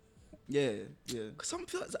bars. yeah. 'Cause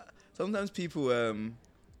sometimes people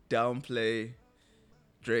downplay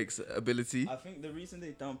Drake's ability. I think the reason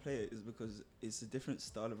they downplay it is because it's a different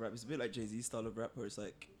style of rap. It's a bit like Jay-Z's style of rap, where it's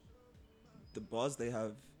like the bars they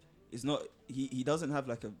have is not. He doesn't have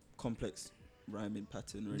like a complex rhyming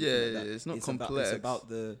pattern or anything like that. It's not complex. It's about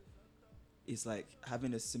the. It's like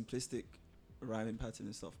having a simplistic rhyming pattern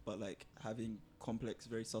and stuff, but like having complex,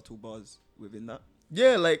 very subtle bars within that.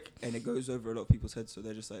 Yeah, like, And it goes over a lot of people's heads, so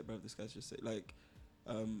they're just like, bro, this guy's just like,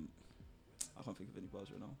 I can't think of any bars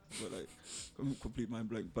right now, but like, complete mind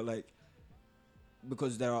blank. But like,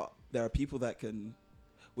 because there are people that can,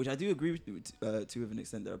 which I do agree with to an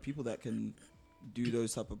extent. There are people that can do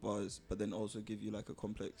those type of bars, but then also give you like a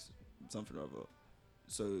complex something or other.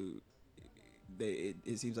 So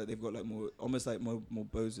it seems like they've got like more, almost like more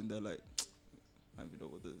bows in there. Like, I don't even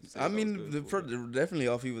know what the. I mean, there definitely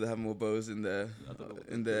are people that have more bows in their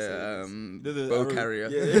the bow arrow, carrier.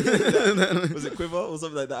 Yeah. Was it quiver or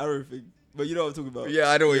something like the arrow thing? But you know what I'm talking about. Yeah,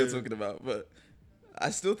 I know what you're talking about, but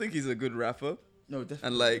I still think he's a good rapper. No, definitely.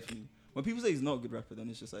 And like, definitely. When people say he's not a good rapper, then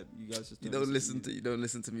it's just like you guys just you don't listen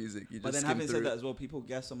to music. You but just then skim having through said it. that as well, people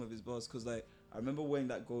gas some of his bars because like I remember when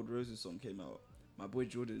that Gold Roses song came out, my boy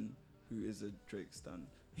Jordan, who is a Drake stan,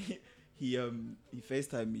 he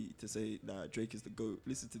FaceTimed me to say nah, Drake is the GOAT.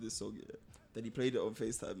 Listen to this song, yeah. Then he played it on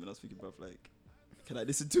FaceTime and I was thinking, bruv, like, can I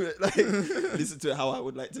listen to it? Like, listen to it how I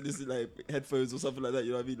would like to listen, like headphones or something like that.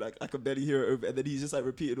 You know what I mean? Like, I could barely hear it over. And then he's just like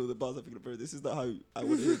repeating all the bars. I'm thinking, bro, this is not how I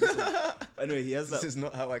would hear this song. Anyway, he has that. This is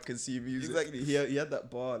not how I consume music. Exactly. He had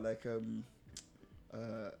that bar like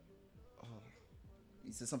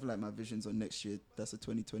he said something like my visions on next year. That's a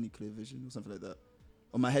 2020 clear vision or something like that.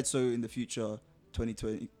 On my head, so in the future,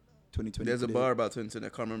 2020. There's a clear, bar about 2020. I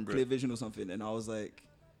can't remember. clear vision or something, and I was like,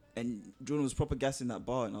 and Jordan was proper gassing that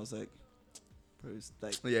bar, and I was like, bro, it's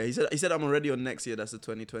like Yeah, he said I'm already on next year. That's the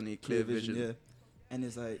 2020 clear vision. yeah. And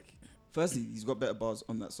it's like, firstly, he's got better bars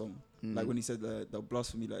on that song. Mm. Like when he said the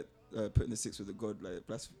blasphemy, like putting the six with the God, like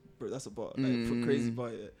bro, that's a bar, like crazy bar.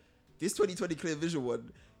 Yeah. This 2020 clear vision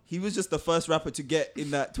one, he was just the first rapper to get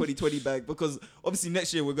in that 2020 bag because obviously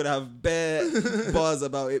next year we're gonna have bare bars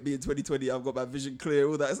about it being 2020. I've got my vision clear,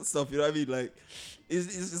 all that stuff. You know what I mean? Like, it's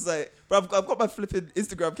just like, bro, I've got my flipping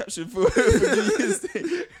Instagram caption for New Year's Day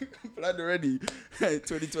planned already.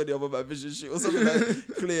 2020, I'm on my vision shit or something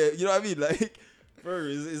like clear. You know what I mean? Like, bro,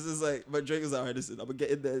 it's just like, but Drake was like, alright, listen, I'm gonna get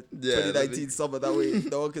in there 2019 summer. That way,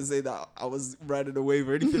 no one can say that I was riding a wave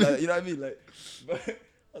or anything like that. You know what I mean? Like, but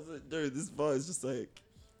I was like, dude, this bar is just like.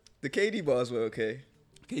 The KD bars were okay.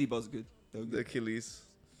 KD bars are good. The Achilles.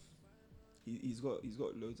 He's got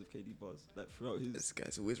loads of KD bars like throughout his. This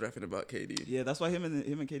guy's always rapping about KD. Yeah, that's why him and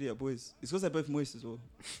KD are boys. It's because they're both moist as well.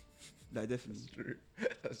 Like definitely. That's true.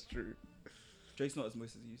 That's true. Drake's not as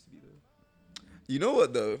moist as he used to be though. You know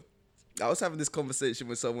what though? I was having this conversation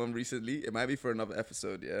with someone recently. It might be for another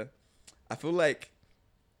episode. Yeah. I feel like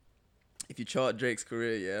if you chart Drake's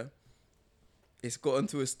career, yeah, it's gotten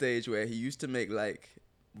to a stage where he used to make like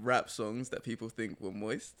rap songs that people think were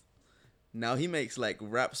moist. Now he makes like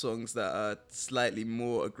rap songs that are slightly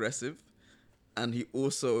more aggressive, and he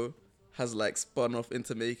also has like spun off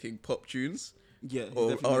into making pop tunes Yeah.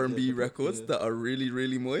 or R&B records yeah. that are really,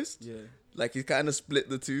 really moist. Yeah. Like he kind of split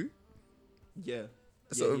the two. Yeah.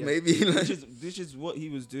 So yeah. maybe like which is what he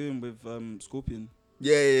was doing with Scorpion,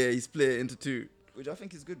 yeah, he split it into two. which I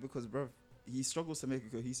think is good because bro, he struggles to make a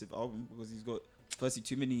cohesive album because he's got firstly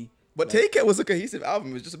too many. But like, Take Care was a cohesive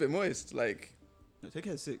album. It was just a bit moist. Like No, Take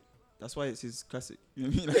Care is sick. That's why it's his classic. You know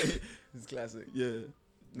what I mean? Like, it's classic. yeah.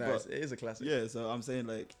 Nice. But- It is a classic. Yeah, so I'm saying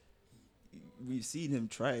like we've seen him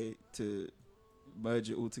try to merge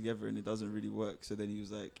it all together and it doesn't really work. So then he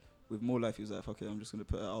was like, with More Life, he was like, okay, I'm just gonna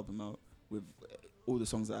put an album out with all the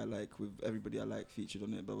songs that I like, with everybody I like featured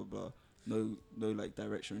on it, blah blah blah. No like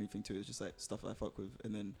direction or anything to it. It's just like stuff I fuck with.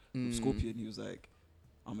 And then with Scorpion, he was like,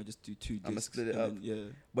 I'm gonna just do 2 discs. I'ma split it and up. then, yeah.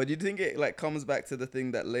 But do you think it like comes back to the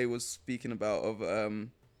thing that Lay was speaking about of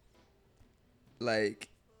like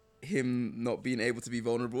him not being able to be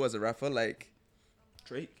vulnerable as a rapper, like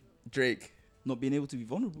Drake Not being able to be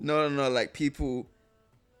vulnerable. No, like people.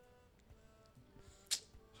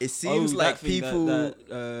 It seems like people.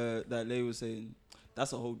 That Lay was saying.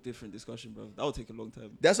 That's a whole different discussion, bro. That would take a long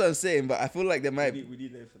time. That's what I'm saying, but I feel like there might. We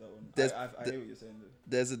need Lay for that one. There's- I hear what you're saying, though.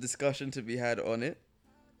 There's a discussion to be had on it.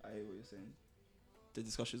 I hear what you're saying. The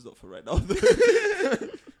discussion's not for right now.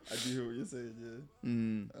 I do hear what you're saying,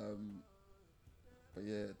 yeah. But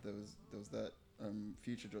yeah, there was that.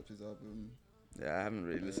 Future dropped his album. Yeah, I haven't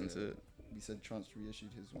really listened to it. We said Chance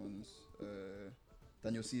reissued his ones.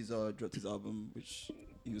 Daniel Caesar dropped his album, which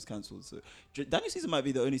he was cancelled. So Daniel Caesar might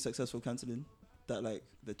be the only successful cancelling that like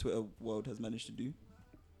the Twitter world has managed to do.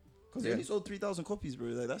 Because he only sold 3,000 copies, bro.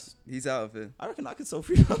 Like that's. He's out of it. I reckon I could sell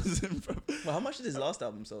 3,000, bro. Well, how much did his last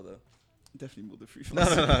album sell though? Definitely more than No,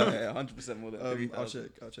 3,000. yeah, 100% more than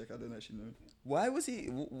 3,000. I'll check. I don't actually know. Why was he?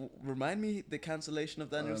 Remind me the cancellation of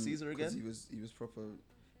Daniel Caesar again. He was proper.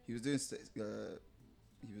 He was doing.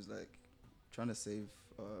 He was like trying to save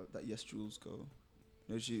that Yes Jules girl.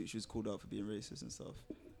 You know, she was called out for being racist and stuff.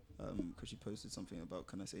 Because she posted something about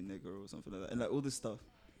can I say nigger or something like that, and like all this stuff.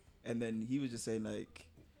 And then he was just saying like,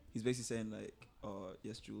 he's basically saying like,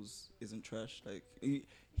 Yes Jules isn't trash. Like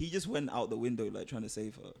he just went out the window like trying to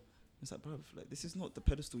save her. It's like, bro, like this is not the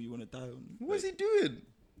pedestal you want to die on. What is like, he doing?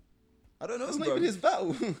 I don't know. That's not bro. even his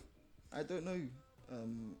battle. I don't know.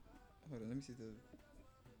 Hold on, let me see the.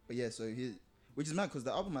 But yeah, so he, which is mad because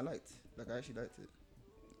the album I liked. Like I actually liked it.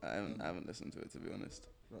 I haven't listened to it, to be honest.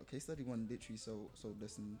 Bro, Case Study 1 literally sold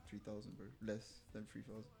less than 3,000, bro. Less than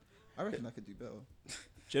 3,000. I reckon I could do better.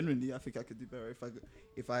 Genuinely, I think I could do better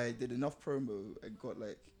if I did enough promo and got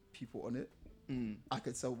like people on it. I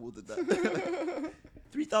could sell more than that.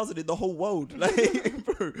 3,000 in the whole world, like,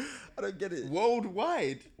 bro. I don't get it.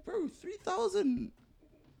 Worldwide, Bro, 3,000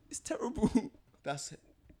 is terrible. that's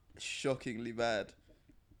shockingly bad.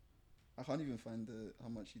 I can't even find how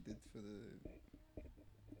much he did for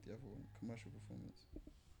the other one, commercial performance.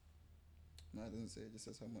 No, it doesn't say. It just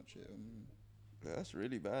says how much it That's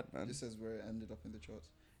really bad, man. It just says where it ended up in the charts.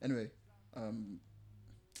 Anyway,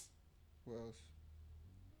 what else?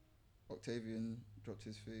 Octavian dropped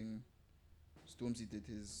his thing. Stormzy did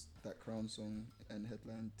that Crown song and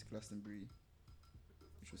headlined Glastonbury,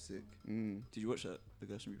 which was sick. Did you watch the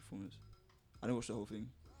Glastonbury performance? I didn't watch the whole thing.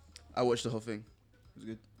 I watched the whole thing. It was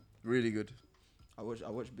good. Really good. I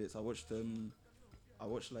watched bits. I watched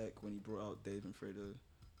like when he brought out Dave and Fredo,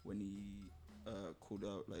 when he called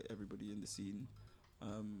out like everybody in the scene,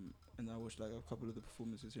 and I watched like a couple of the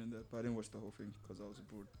performances here and there, but I didn't watch the whole thing because I was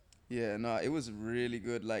abroad. Yeah, no, it was really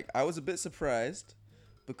good. Like I was a bit surprised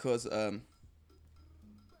because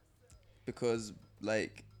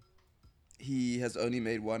like he has only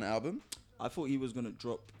made one album. I thought he was gonna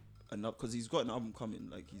drop another because he's got an album coming.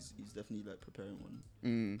 Like he's definitely like preparing one.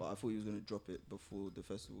 But I thought he was gonna drop it before the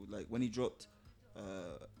festival. Like when he dropped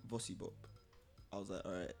Vossi Bop, I was like,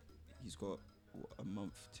 all right, he's got a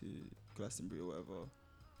month to Glastonbury or whatever.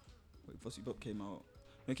 Wait, Vossi Bop came out.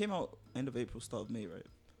 It came out end of April, start of May, right?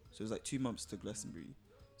 So it was like 2 months to Glastonbury.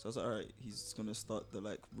 So I was like, all right, he's gonna start the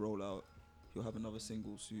like rollout. He'll have another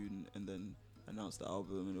single soon, and then announce the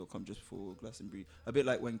album, and it'll come just before Glastonbury. A bit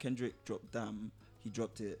like when Kendrick dropped Damn, he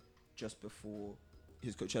dropped it just before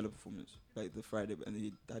his Coachella performance, like the Friday, and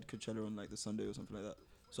he had Coachella on like the Sunday or something like that.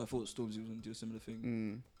 So I thought Stormzy was gonna do a similar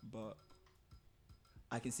thing, but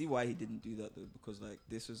I can see why he didn't do that though, because like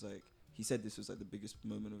this was like he said this was like the biggest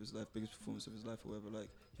moment of his life, biggest performance of his life, or whatever. Like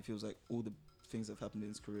he feels like all the things that have happened in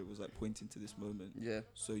his career was like pointing to this moment. Yeah.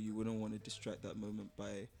 So you wouldn't want to distract that moment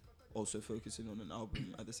by also focusing on an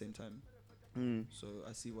album at the same time. So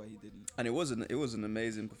I see why he didn't. And it was an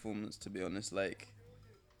amazing performance, to be honest. Like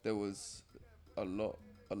there was a lot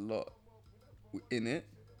in it.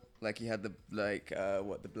 Like he had the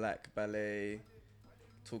Black Ballet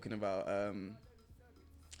talking about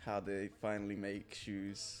how they finally make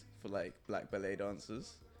shoes for like black ballet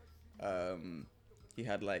dancers. He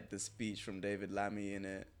had like the speech from David Lammy in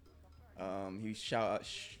it. He shout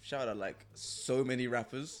out like so many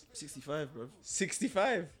rappers. 65, bro.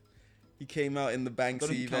 65. He came out in the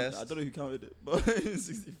Banksy vest. I don't know who counted it, but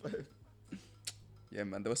 65. Yeah,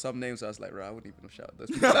 man. There were some names I was like, right, I wouldn't even have shouted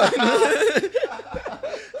those people out. I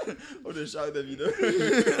would have shouted them, you know.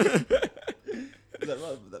 Like,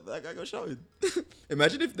 right, that guy got shouted.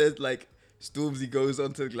 Imagine if there's like Stormzy goes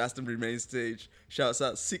onto the Glastonbury main stage, shouts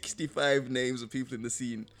out 65 names of people in the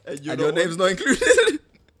scene, and your name's not included.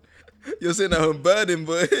 You're sitting at home burning,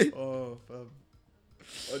 boy. Oh, fam.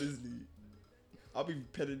 Honestly, I'll be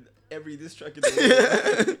penning every diss track in the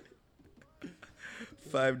world.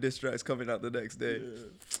 5 diss tracks coming out the next day. Yeah.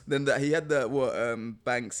 Then he had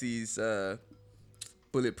Banksy's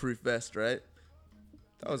bulletproof vest, right?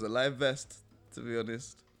 That was a live vest, to be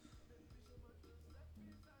honest.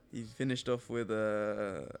 He finished off with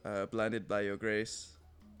Blinded by Your Grace,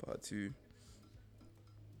 part 2.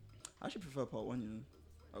 I actually prefer part 1, you know.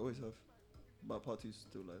 I always have. But part 2 is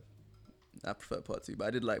still live. I prefer part 2, but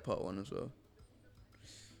I did like part 1 as well.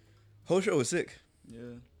 Whole show was sick.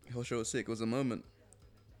 Yeah. Whole show was sick. It was a moment.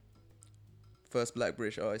 First black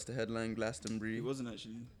British artist to headline Glastonbury. It wasn't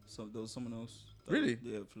actually. There was someone else. Really?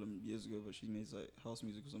 From years ago, but she made like house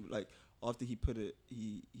music or something. Like after he put it,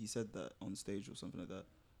 he said that on stage or something like that.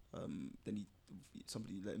 Then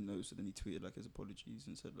somebody let him know, so then he tweeted like his apologies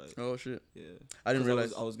and said like, Oh shit. yeah. I didn't 'Cause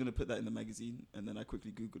realize. I was gonna put that in the magazine, and then I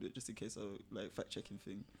quickly googled it just in case I like fact checking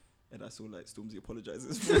thing, and I saw like Stormzy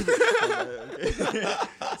apologizes. For it. I was like,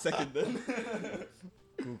 okay. Second then.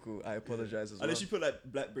 Cool. I apologize as well. Unless you put like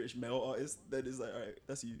Black British male artist, then it's like, alright,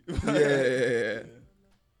 that's you. yeah.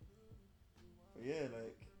 But yeah,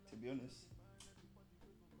 like to be honest,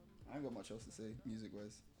 I ain't got much else to say music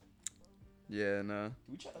wise. Yeah, nah. Did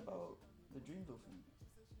we chat about the Dreamville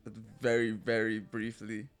thing? Very, very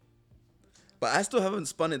briefly. But I still haven't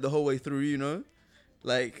spun it the whole way through, you know?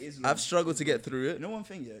 Like, It is long. I've struggled to get through You it. know one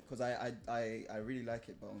thing, yeah, because I really like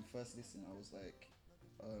it, but on first listen, I was like,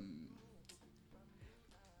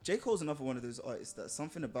 J. Cole's another one of those artists that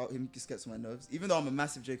something about him just gets on my nerves. Even though I'm a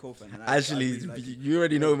massive J. Cole fan. And I Actually, really like it. you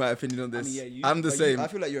already know my opinion on this. I mean, I'm the but same. I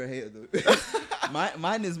feel like you're a hater though.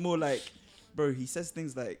 Mine is more like, bro, he says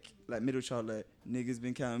things like middle child, like, niggas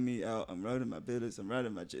been counting me out, I'm riding my billets, I'm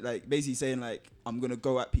riding my like basically saying like, I'm gonna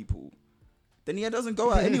go at people. Then he doesn't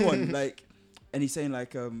go at anyone. Like, and he's saying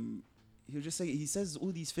like, he'll just say, he says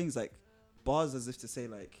all these things like bars as if to say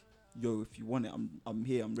like, yo, if you want it, I'm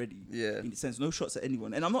here, I'm ready. Yeah. He sends no shots at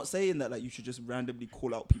anyone. And I'm not saying that like you should just randomly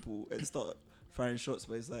call out people and start firing shots,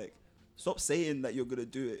 but it's like, stop saying that you're gonna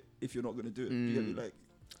do it if you're not gonna do it. You get me? Like,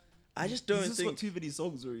 I just don't he's just think... got too many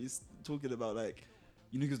songs where he's talking about like,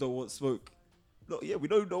 you niggas don't want smoke. No, yeah, we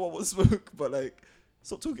know no one wants smoke, but like,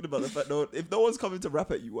 stop talking about the fact that if no one's coming to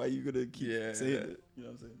rap at you, why are you gonna keep saying it? You know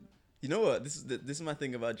what I'm saying? You know what? This is my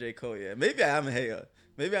thing about J. Cole, yeah. Maybe I am a hater.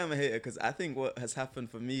 Because I think what has happened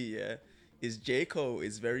for me, yeah, is J. Cole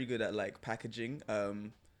is very good at like packaging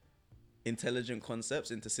intelligent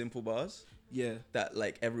concepts into simple bars Yeah, that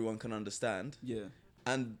like everyone can understand. yeah.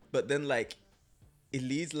 But then like it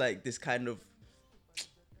leads like this kind of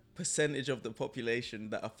percentage of the population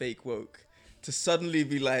that are fake woke to suddenly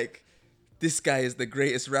be like, this guy is the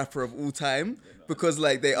greatest rapper of all time because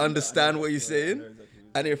like they understand what you're saying,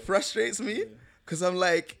 and it frustrates me because I'm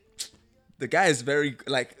like, the guy is very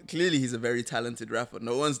like, clearly he's a very talented rapper.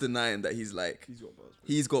 No one's denying that he's like,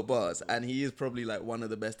 he's got bars, and he is probably like one of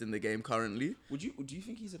the best in the game currently. Do you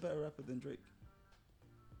think he's a better rapper than Drake?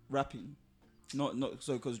 Rapping, not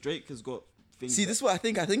so because Drake has got things. See, this is what I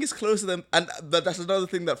think. I think it's closer than, and that's another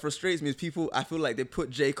thing that frustrates me is people. I feel like they put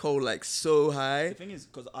J. Cole like so high. The thing is,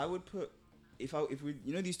 because I would put if we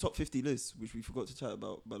these top 50 lists which we forgot to chat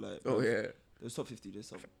about, but like those top 50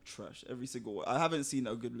 lists are trash. Every single one. I haven't seen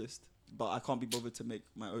a good list, but I can't be bothered to make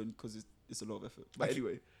my own because it's a lot of effort. But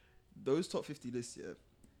anyway, those top 50 lists, yeah,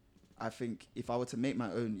 I think if I were to make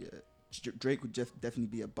my own, yeah, Drake would definitely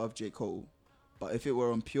be above J. Cole. But if it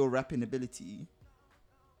were on pure rapping ability,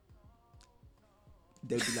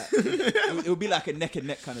 they'd be like it would be like a neck and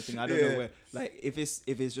neck kind of thing. I don't know where. Like if it's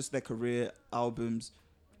just their career albums,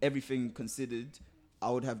 everything considered, I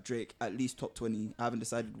would have Drake at least top 20. I haven't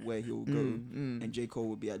decided where he'll go, and J. Cole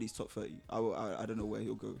would be at least top 30. I don't know where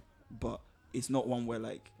he'll go, but it's not one where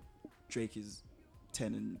like Drake is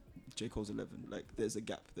 10 and J. Cole's 11. Like there's a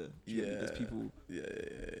gap there. There's people. Yeah.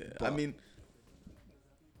 But,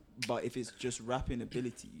 but if it's just rapping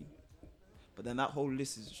ability, but then that whole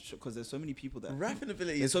list is because there's so many people that rapping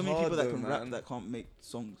ability. There's is so many hard people that though, can man. rap that can't make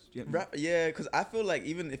songs. Do you get me? Rap, yeah, because I feel like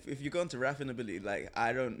even if you go into rapping ability, like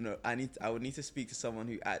I don't know, I would need to speak to someone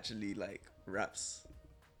who actually like raps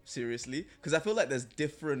seriously, because I feel like there's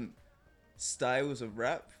different styles of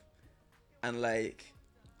rap, and like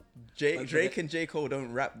Drake and J. Cole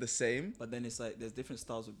don't rap the same. But then it's like there's different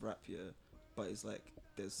styles of rap, yeah. But it's like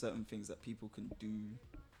there's certain things that people can do.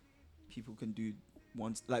 People can do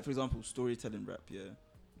once, like for example, storytelling rap, yeah.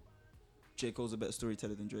 J. Cole's a better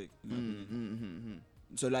storyteller than Drake. In my opinion.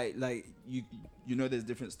 So like you know there's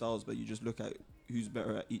different styles, but you just look at who's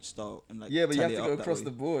better at each style and like Yeah, but you have tally to it go up that across way.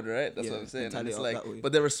 the board, right? That's Yeah, what I'm saying. and tally And it's it up like, that way.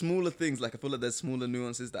 but there are smaller things. Like I feel like there's smaller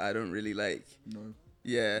nuances that I don't really like.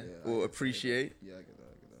 No. Or appreciate. Yeah, I get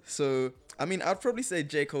that. So I mean, I'd probably say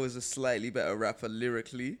J. Cole is a slightly better rapper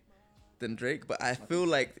lyrically than Drake, but I feel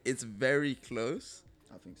like it's very close.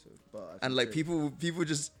 I think so. But And like people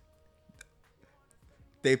just,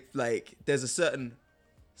 they like, there's a certain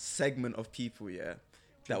segment of people, yeah,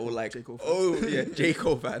 that will like, J. Cole J.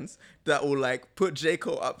 Cole fans that will like put J.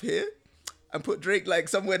 Cole up here and put Drake like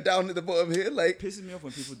somewhere down at the bottom here, like. pisses me off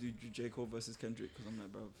when people do J. Cole versus Kendrick, because I'm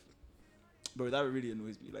like, bro, that really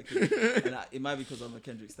annoys me. Like, it might be because I'm a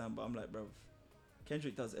Kendrick stan, but I'm like, bro,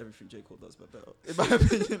 Kendrick does everything J. Cole does, but better, in my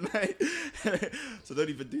opinion. Like, so don't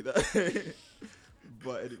even do that.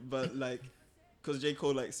 but like, because J.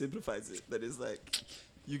 Cole like simplifies it, that it's like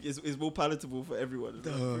it's more palatable for everyone. It's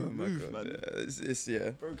like, Oh my move, god, man. yeah. It's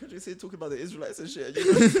yeah. Bro, can't you say talking about the Israelites and shit? And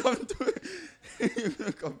you're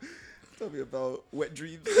gonna come tell me about wet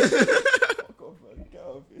dreams. Fuck off, man. Get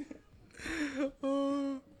out of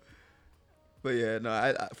here. But yeah, no.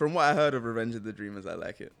 I from what I heard of Revenge of the Dreamers, I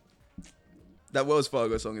like it. That Wells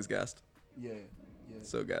Fargo song is gassed. Yeah.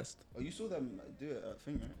 So gassed. Oh, you saw them do it at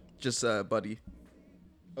thing, right? Just Buddy.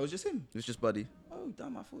 Oh, it was just him. It was just Buddy. Oh,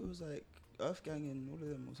 damn! I thought it was like Earth Gang and all of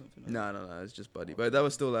them or something. Like No. It's just Buddy. But that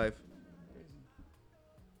was still live. Crazy.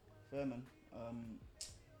 Fair, man.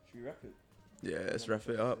 Should we wrap it? Yeah, let's wrap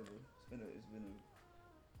it up. It's been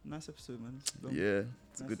a nice episode, man. Yeah,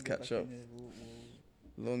 it's a Nice good to get catch back up. in here.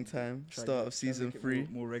 We'll Long time. try Start and of try and season make it 3.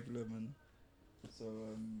 more regular, man. So,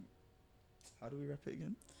 how do we wrap it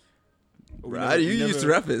again? Oh, we Bro, never- you we used to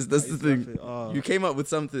never- rap it. That's I the used to rap thing. it. Oh. You came up with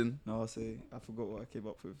something. No, I'll say I forgot what I came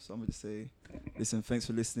up with. So I'm gonna just say, listen, thanks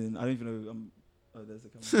for listening. I don't even know. Oh, there's the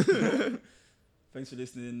camera. Thanks for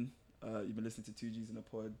listening. You've been listening to 2Gs in a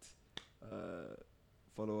Pod.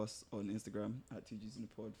 Follow us on Instagram at 2Gs in a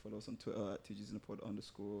Pod. Follow us on Twitter at 2Gs in a Pod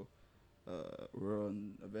 _. We're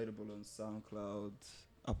available on SoundCloud,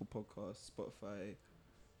 Apple Podcasts, Spotify,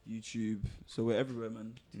 YouTube. So we're everywhere,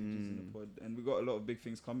 man. 2Gs in a Pod, and we got a lot of big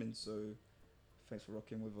things coming. So thanks for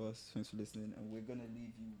rocking with us. Thanks for listening, and we're gonna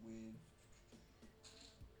leave you with.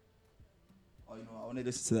 Oh, you know, I want to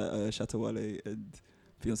listen to that Shatta Wale and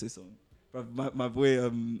Beyonce song. But my boy,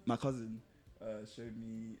 my cousin, showed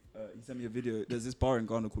me. He sent me a video. There's this bar in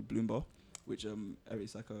Ghana called Bloom Bar, which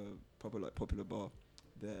it's like a proper popular bar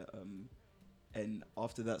there. And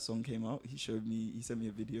after that song came out, he sent me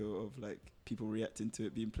a video of like people reacting to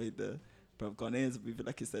it being played there. But Ghanaians will be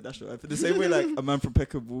like it's their national anthem. The same way like a man from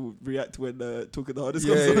Peckham will react when Talking the Hardest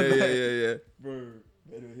comes on. Yeah. Bro,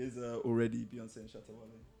 anyway, here's already Beyonce and Shatta Wale.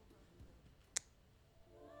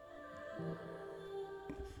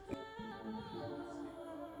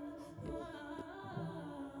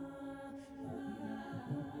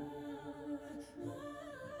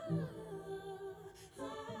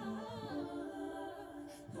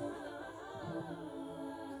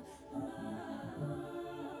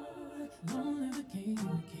 Long live the king,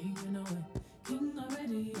 you know it. King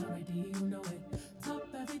already, you know it. Top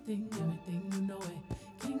everything, you know it.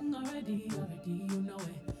 King already, you know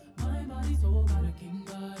it. My body so got a king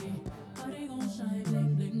body. Body gon' shine,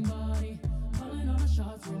 bling bling body. Calling all the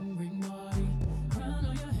shots, ring ring body. Crown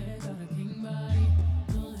on your head, got a king body.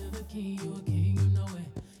 Long live the king, you know it.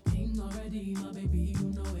 King already, my baby, you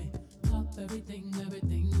know it. Top everything, you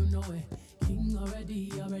know it. King already,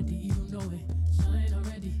 you know it. Shine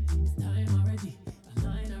already, it's time already. The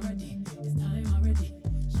line already, it's time already.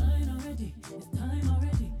 Shine already, it's time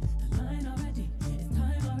already. The line already, it's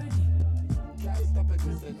time already. Try to stop it,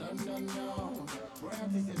 Mr. No.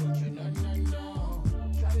 Royalty say don't you no.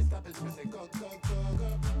 Try to stop it, Mr. Go.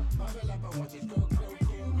 Bubble up and watch it go.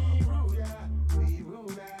 We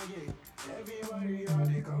rule, yeah. Everybody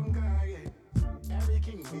on the conquer, yeah. Every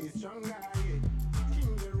king be stronger, yeah.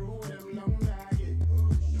 King the rule them longer, yeah.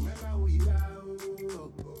 No matter who you are,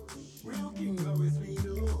 real king always we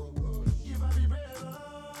do. Give up the brave,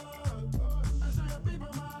 I show your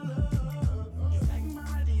people my love. You sang my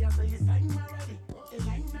ready, I say you sang my ready. You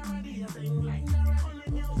like my ready, I say you like my ready.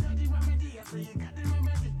 Only you got the remedy, I say you got the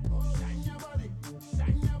remedy. Shine your body,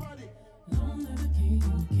 shine your body. Long live the king,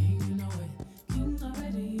 you know it. King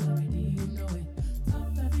already, you know it.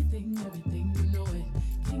 Top everything, you know it.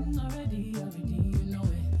 King already, you know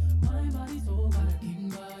it. My body so got a king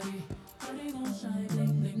body. Body gon' shine,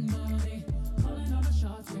 bling bling body. Calling all the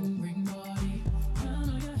shots, ring ring body. Crown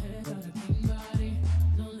on your head, got a king body.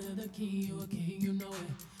 Long live the king, you know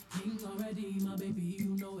it. King already, my baby,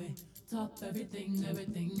 you know it. Top everything,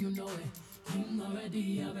 you know it. King already,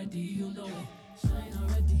 you know it. Shine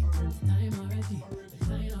already, it's time already.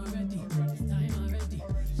 Shine already, it's time already.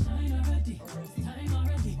 Shine already, it's time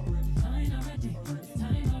already. Shine already, it's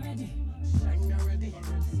time already. Shine already,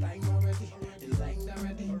 it's time already. It's line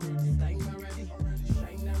already, it's time already.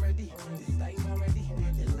 Shine already, it's time already.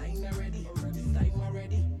 It's line already, it's time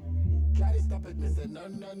already. Try to stop it, Mr. No.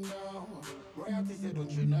 Royalty say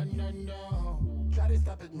don't you no. Try to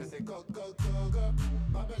stop it, Mr. Go.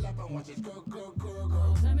 Bubble up and watch it go.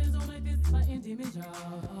 Time is on like this, my intimate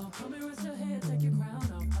job. Come and rest your head, take your crown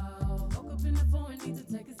off. Woke up in the phone, need to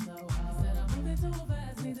take it slow. Said I'm moving too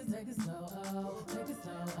fast, need to take it slow. Take it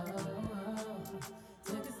slow.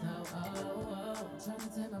 Take it slow. Trying to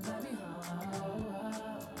take my baby home.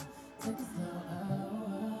 Take it slow.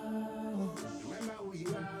 Remember who you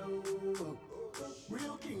are.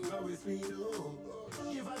 Real king always we do.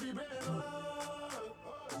 Give up the brave,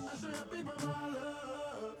 I show your people my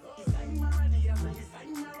love. You sang my ready, I say you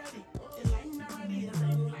sang my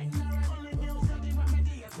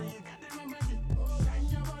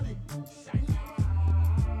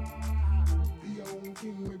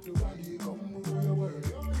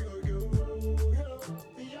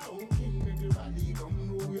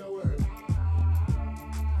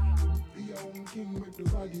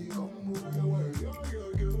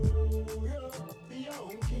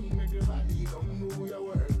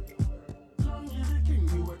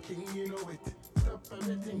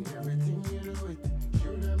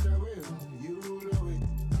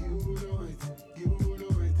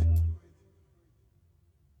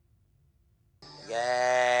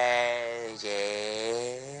Yeah,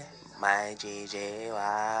 yeah. My GG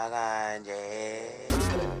Wagon,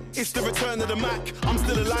 yeah. It's the return of the Mac. I'm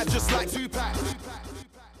still alive just like Tupac.